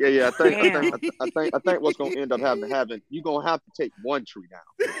 Oh. Yeah. I think what's gonna end up having you're gonna have to take one tree down,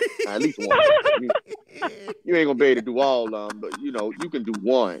 at least one. You ain't gonna be able to do all of them, but you can do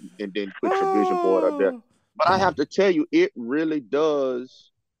one and then put your vision board up there. But I have to tell you, it really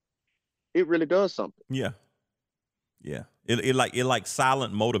does. It really does something. Yeah. It like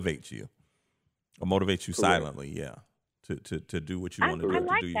silent motivates you. Or motivates you silently, to do what you want to do. I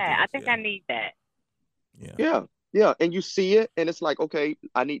like that. I think I need that. Yeah. And you see it, and it's like, okay,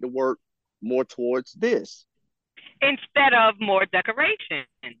 I need to work more towards this instead of more decorations.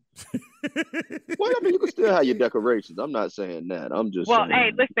 Well, I mean, you can still have your decorations. I'm not saying that. I'm just saying.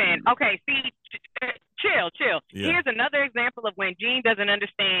 Hey, listen. Okay, see, chill. Yeah. Here's another example of when Gene doesn't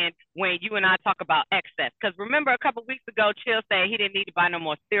understand when you and I talk about excess. Because remember, a couple weeks ago, Chill said he didn't need to buy no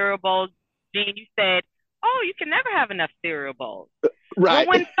more cereal bowls. Gene, you said, "Oh, you can never have enough cereal bowls." Right.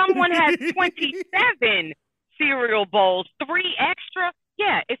 But when someone has 27 cereal bowls, 3 extra,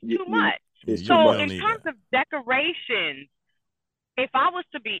 it's too much. So in terms of decorations, if I was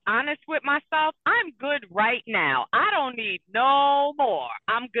to be honest with myself, I'm good right now. I don't need no more.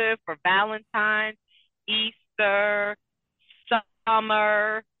 I'm good for Valentine's, Easter,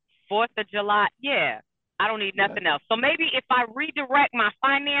 summer, 4th of July. Yeah, I don't need nothing else. So maybe if I redirect my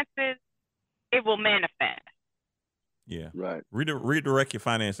finances, it will manifest. Yeah, right. Redirect your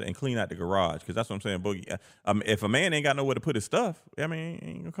finances and clean out the garage, because that's what I'm saying, Boogie. If a man ain't got nowhere to put his stuff, I mean, he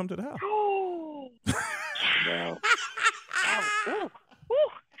ain't gonna come to the house. Wow.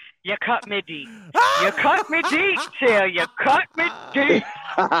 You cut me deep. You cut me deep, Chill. You cut me deep.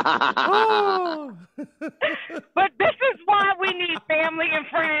 But this is why we need family and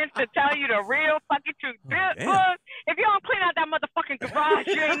friends to tell you the real fucking truth. If you don't clean out that motherfucking garage,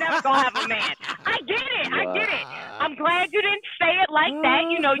 you ain't never gonna have a man. I get it. I get it. I'm glad you didn't say it like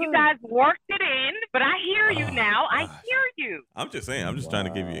that. You know, you guys worked it in, but I hear you now. I hear you. I'm just saying. I'm just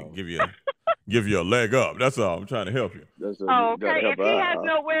trying to give you a leg up. That's all. I'm trying to help you. Okay. If he has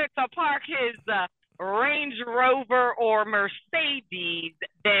nowhere to park his Range Rover or Mercedes,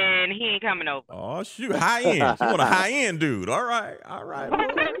 then he ain't coming over. Oh shoot, high end. You want a high end dude? All right. Of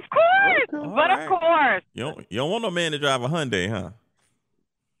course. Of course. You don't want no man to drive a Hyundai, huh?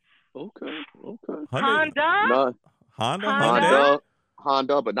 Okay.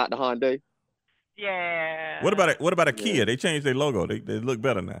 Honda, but not the Hyundai. Yeah. What about a Kia? They changed their logo. They look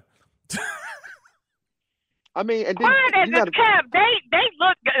better now. I mean, and they look good.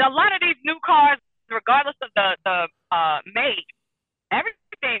 A lot of these new cars, regardless of the make,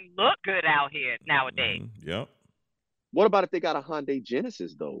 everything look good out here nowadays. Yep. What about if they got a Hyundai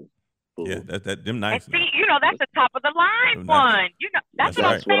Genesis though? Yeah, them nice. And see, that's the top of the line one. That's what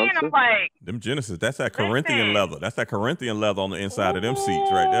I'm saying. I'm like, them Genesis. That's that Corinthian leather. That's that Corinthian leather on the inside of them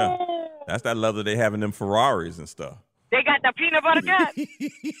seats right there. That's that leather they have in them Ferraris and stuff. They got the peanut butter guts.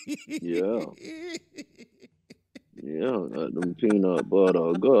 Yeah, them peanut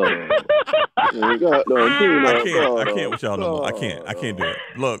butter guts. I can't with y'all no more. I can't do it.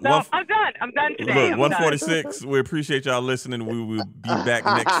 Look, I'm done. I'm done today. Look, 146. We appreciate y'all listening. We will be back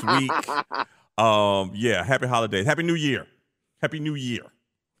next week. Happy holidays. Happy New Year. Happy New Year.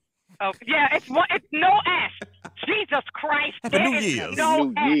 Oh yeah, it's no S. Jesus Christ. Happy New Year's. No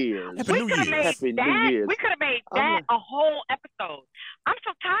New Year's. We could have made that a whole episode. I'm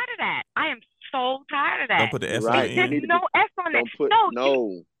so tired of that. I am so tired of that. Don't put the S on it. There's no S on it.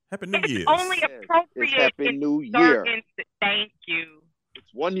 No. Happy New Year's. It's only appropriate. It's Happy New Year. Thank you.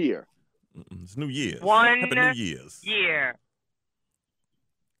 It's 1 year. It's New Year's. Happy New Year's. Year.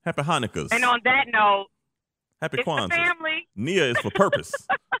 Happy Hanukkahs. And on that note, Happy it's Kwanzaa. The family. Nia is for purpose.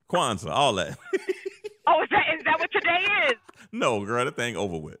 Kwanzaa, all that. Oh, is that what today is? No, girl, that thing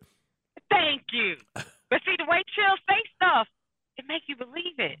over with. Thank you. But see, the way Chill say stuff, it makes you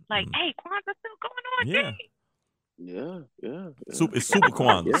believe it. Like, hey, Kwanzaa's still going on. Yeah. It's Super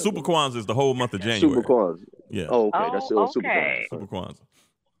Kwanzaa. Super Kwanzaa is the whole month of January. Super Kwanzaa. Yeah. Oh, okay. That's still Super Kwanzaa. Super Kwanzaa.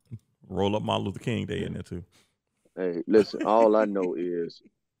 Roll up Martin Luther King Day in there too. Hey, listen. All I know is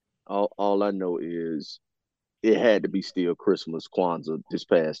it had to be still Christmas Kwanzaa this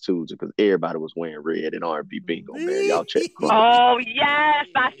past Tuesday because everybody was wearing red and R&B bingo, man. Y'all check. Oh yes,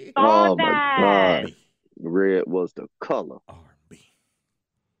 I saw that. Oh my God, red was the color. R&B.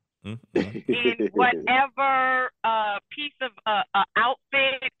 In whatever piece of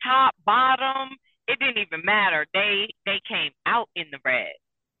outfit, top, bottom, it didn't even matter. They came out in the red.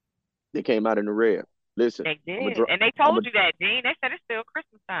 They came out in the red. Listen, they did, and they told you that, Dean. They said it's still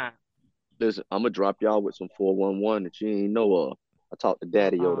Christmas time. Listen, I'm gonna drop y'all with some 411 that you ain't know of. I talked to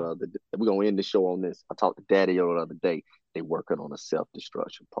Daddy-O the other day. We're gonna end the show on this. I talked to Daddy-O the other day. They working on a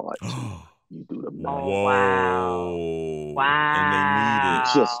self-destruction part. You do the math. Oh,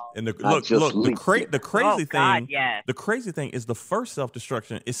 wow. And they need it. The crazy thing. Yes. The crazy thing is the first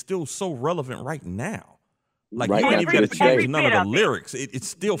self-destruction is still so relevant right now. Like right you ain't even got to change none of the lyrics. It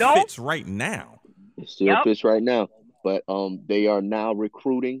still fits right now. It still fits right now. But they are now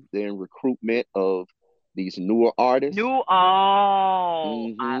recruiting. They're in recruitment of these newer artists. I'm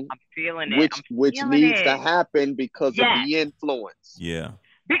feeling it. Which needs to happen because of the influence. Yeah.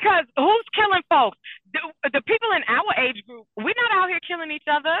 Because who's killing folks? The people in our age group. We're not out here killing each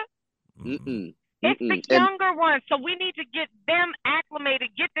other. It's the younger ones. So we need to get them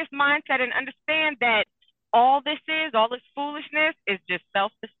acclimated, get this mindset, and understand that all this foolishness is just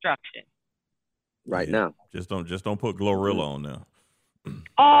self-destruction. Right now. Just don't put Glorilla on there.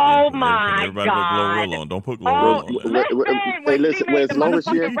 Oh my Everybody God! put Glorilla on. Don't put Glorilla on. Listen, as long as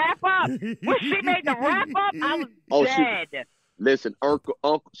she wrap up, when she made the wrap up, I was dead. Listen, Uncle,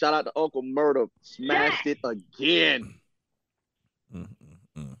 shout out to Uncle Murder. Smashed it again.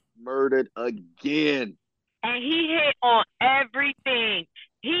 Murdered again. And he hit on everything.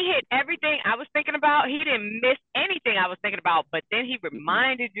 He hit everything I was thinking about. He didn't miss anything I was thinking about. But then he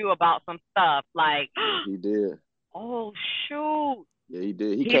reminded you about some stuff. Like, he did. Oh, shoot. Yeah, he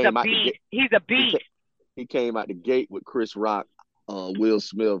did. He's a beast. He's a beast. He came out the gate with Chris Rock, Will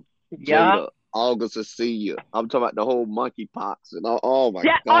Smith, Jada, August Cecilia. I'm talking about the whole monkeypox and oh my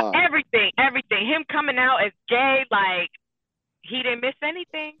God. Everything. Him coming out as gay, like, he didn't miss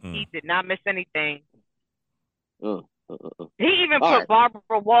anything. He did not miss anything. He even put Barbara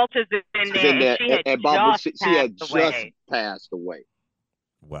Walters in there. She had just passed away.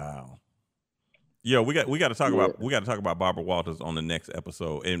 Wow. Yeah, we got to talk about Barbara Walters on the next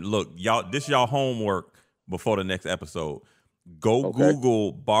episode. And look, y'all, this y'all homework before the next episode. Go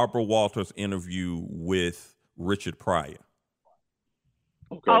Google Barbara Walters interview with Richard Pryor.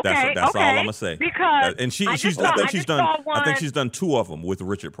 Okay. That's all I'm gonna say. Because and I think she's done 2 of them with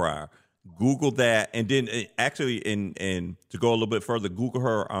Richard Pryor. Google that, and then actually, and to go a little bit further, Google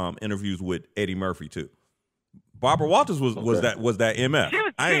her interviews with Eddie Murphy too. Barbara Walters was that MF.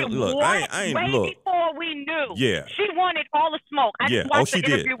 Before we knew. Yeah. She wanted all the smoke. I just watched the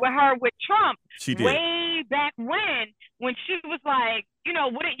interview with her with Trump. She did. Way back when she was like,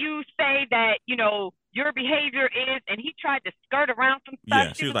 wouldn't you say that, your behavior is, and he tried to skirt around some stuff.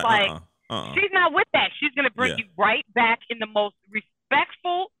 Yeah, she was like, she's not with that. She's going to bring you right back in the most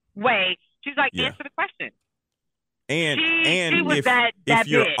respectful way. She's like, answer the question. And she was if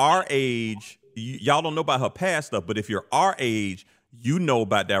you're our age, y'all don't know about her past stuff, but if you're our age, you know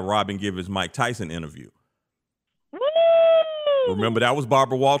about that Robin Givens Mike Tyson interview. Woo! Remember, that was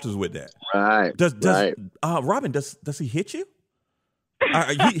Barbara Walters with that. Right. Robin, does he hit you?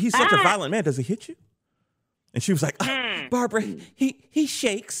 He's such a violent man. Does he hit you? And she was like, Barbara, he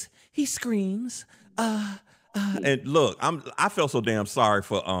shakes, he screams. And look, I felt so damn sorry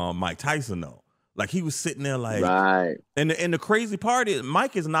for Mike Tyson though. Like he was sitting there like, right. And the crazy part is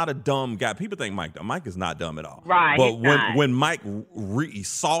Mike is not a dumb guy. People think Mike is not dumb at all. Right. But when Mike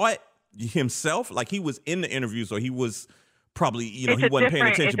saw it himself, like he was in the interview, so he was probably, he wasn't paying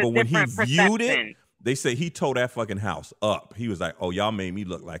attention. But when he viewed it, they say he tore that fucking house up. He was like, oh, y'all made me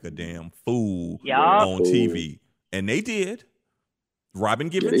look like a damn fool on TV. And they did. Robin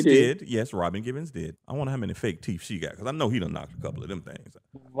Givens did. Yes, Robin Givens did. I wonder how many fake teeth she got, because I know he done knocked a couple of them things.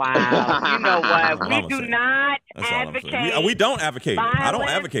 Wow. You know what? We do not advocate. We don't advocate it. I don't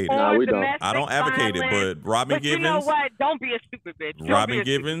advocate it. No, we don't. I don't advocate it. But Robin Givens. You know what? Don't be a stupid bitch. Robin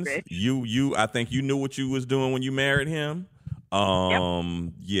Givens, I think you knew what you was doing when you married him.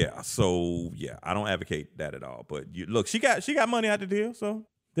 Yeah. So yeah, I don't advocate that at all. But look, she got money out the deal. So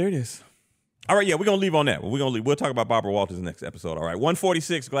there it is. All right, yeah, we're gonna leave on that. We'll talk about Barbara Walters in the next episode. All right,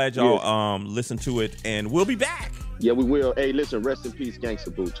 146. Glad y'all listened to it, and we'll be back. Yeah, we will. Hey, listen, rest in peace,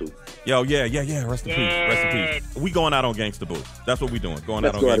 Gangsta Boo too. Yo, yeah. Rest in peace. We going out on Gangsta Boo. That's what we doing. Going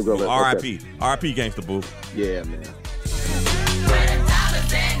out on Gangsta Boo. R.I.P. R.I.P. Gangsta Boo. Yeah, man. Where the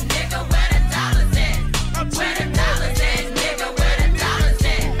dollars at, nigga? Where the dollars at? Where the dollars at, nigga? Where the dollars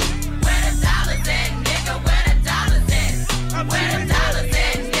at? Where the dollars at, nigga? Where the dollars at? Where the dollars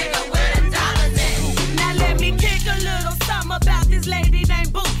at? About this lady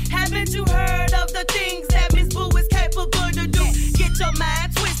named Boo. Haven't you heard of the things that Miss Boo is capable to do? Get your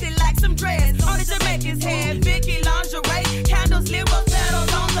mind twisted like some dreads on the Jamaican's head. Vicky lingerie, candles, lyrical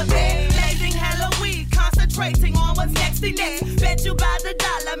petals on the bed. Blazing Halloween, concentrating on what's next to next. Bet you by the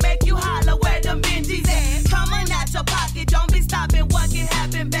dollar, make you holler where them Benjis at. Coming out your pocket, don't be stopping what can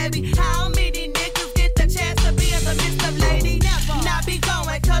happen, baby. How many niggas get the chance to be in the midst of lady? Never. Not be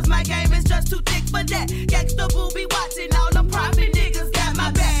going, cause my game is just too thick for that. Gangsta Boo be watching all the profit niggas got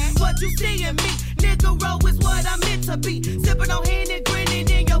my back. What you see in me, nigga roll is what I'm meant to be. Sipping on Henny, grinning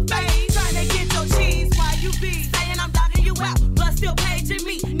in your face. Trying to get your cheese while you be saying I'm dogging you out, but still paging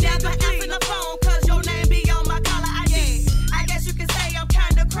me. Never answering the phone, cause your name be on my caller ID. I guess you can say I'm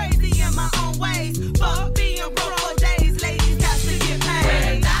kinda crazy in my own ways. Fuck being broke for days, ladies got to get paid. Where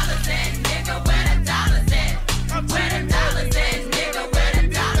the dollars at, nigga? Where the dollars at? Where the dollars at, nigga? Where the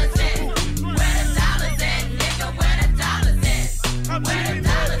dollars at? Where the dollars at, nigga? Where the dollars at? Where the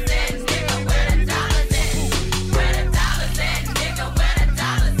dollars at, nigga? Where the dollars at? Where the dollars at, nigga? Where the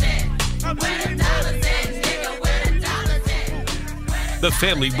dollars at? Where the dollars at, nigga? Where the dollars at? The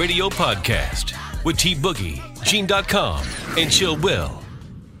Family Radio Podcast with T Boogie, Gene.com, and Chill Will.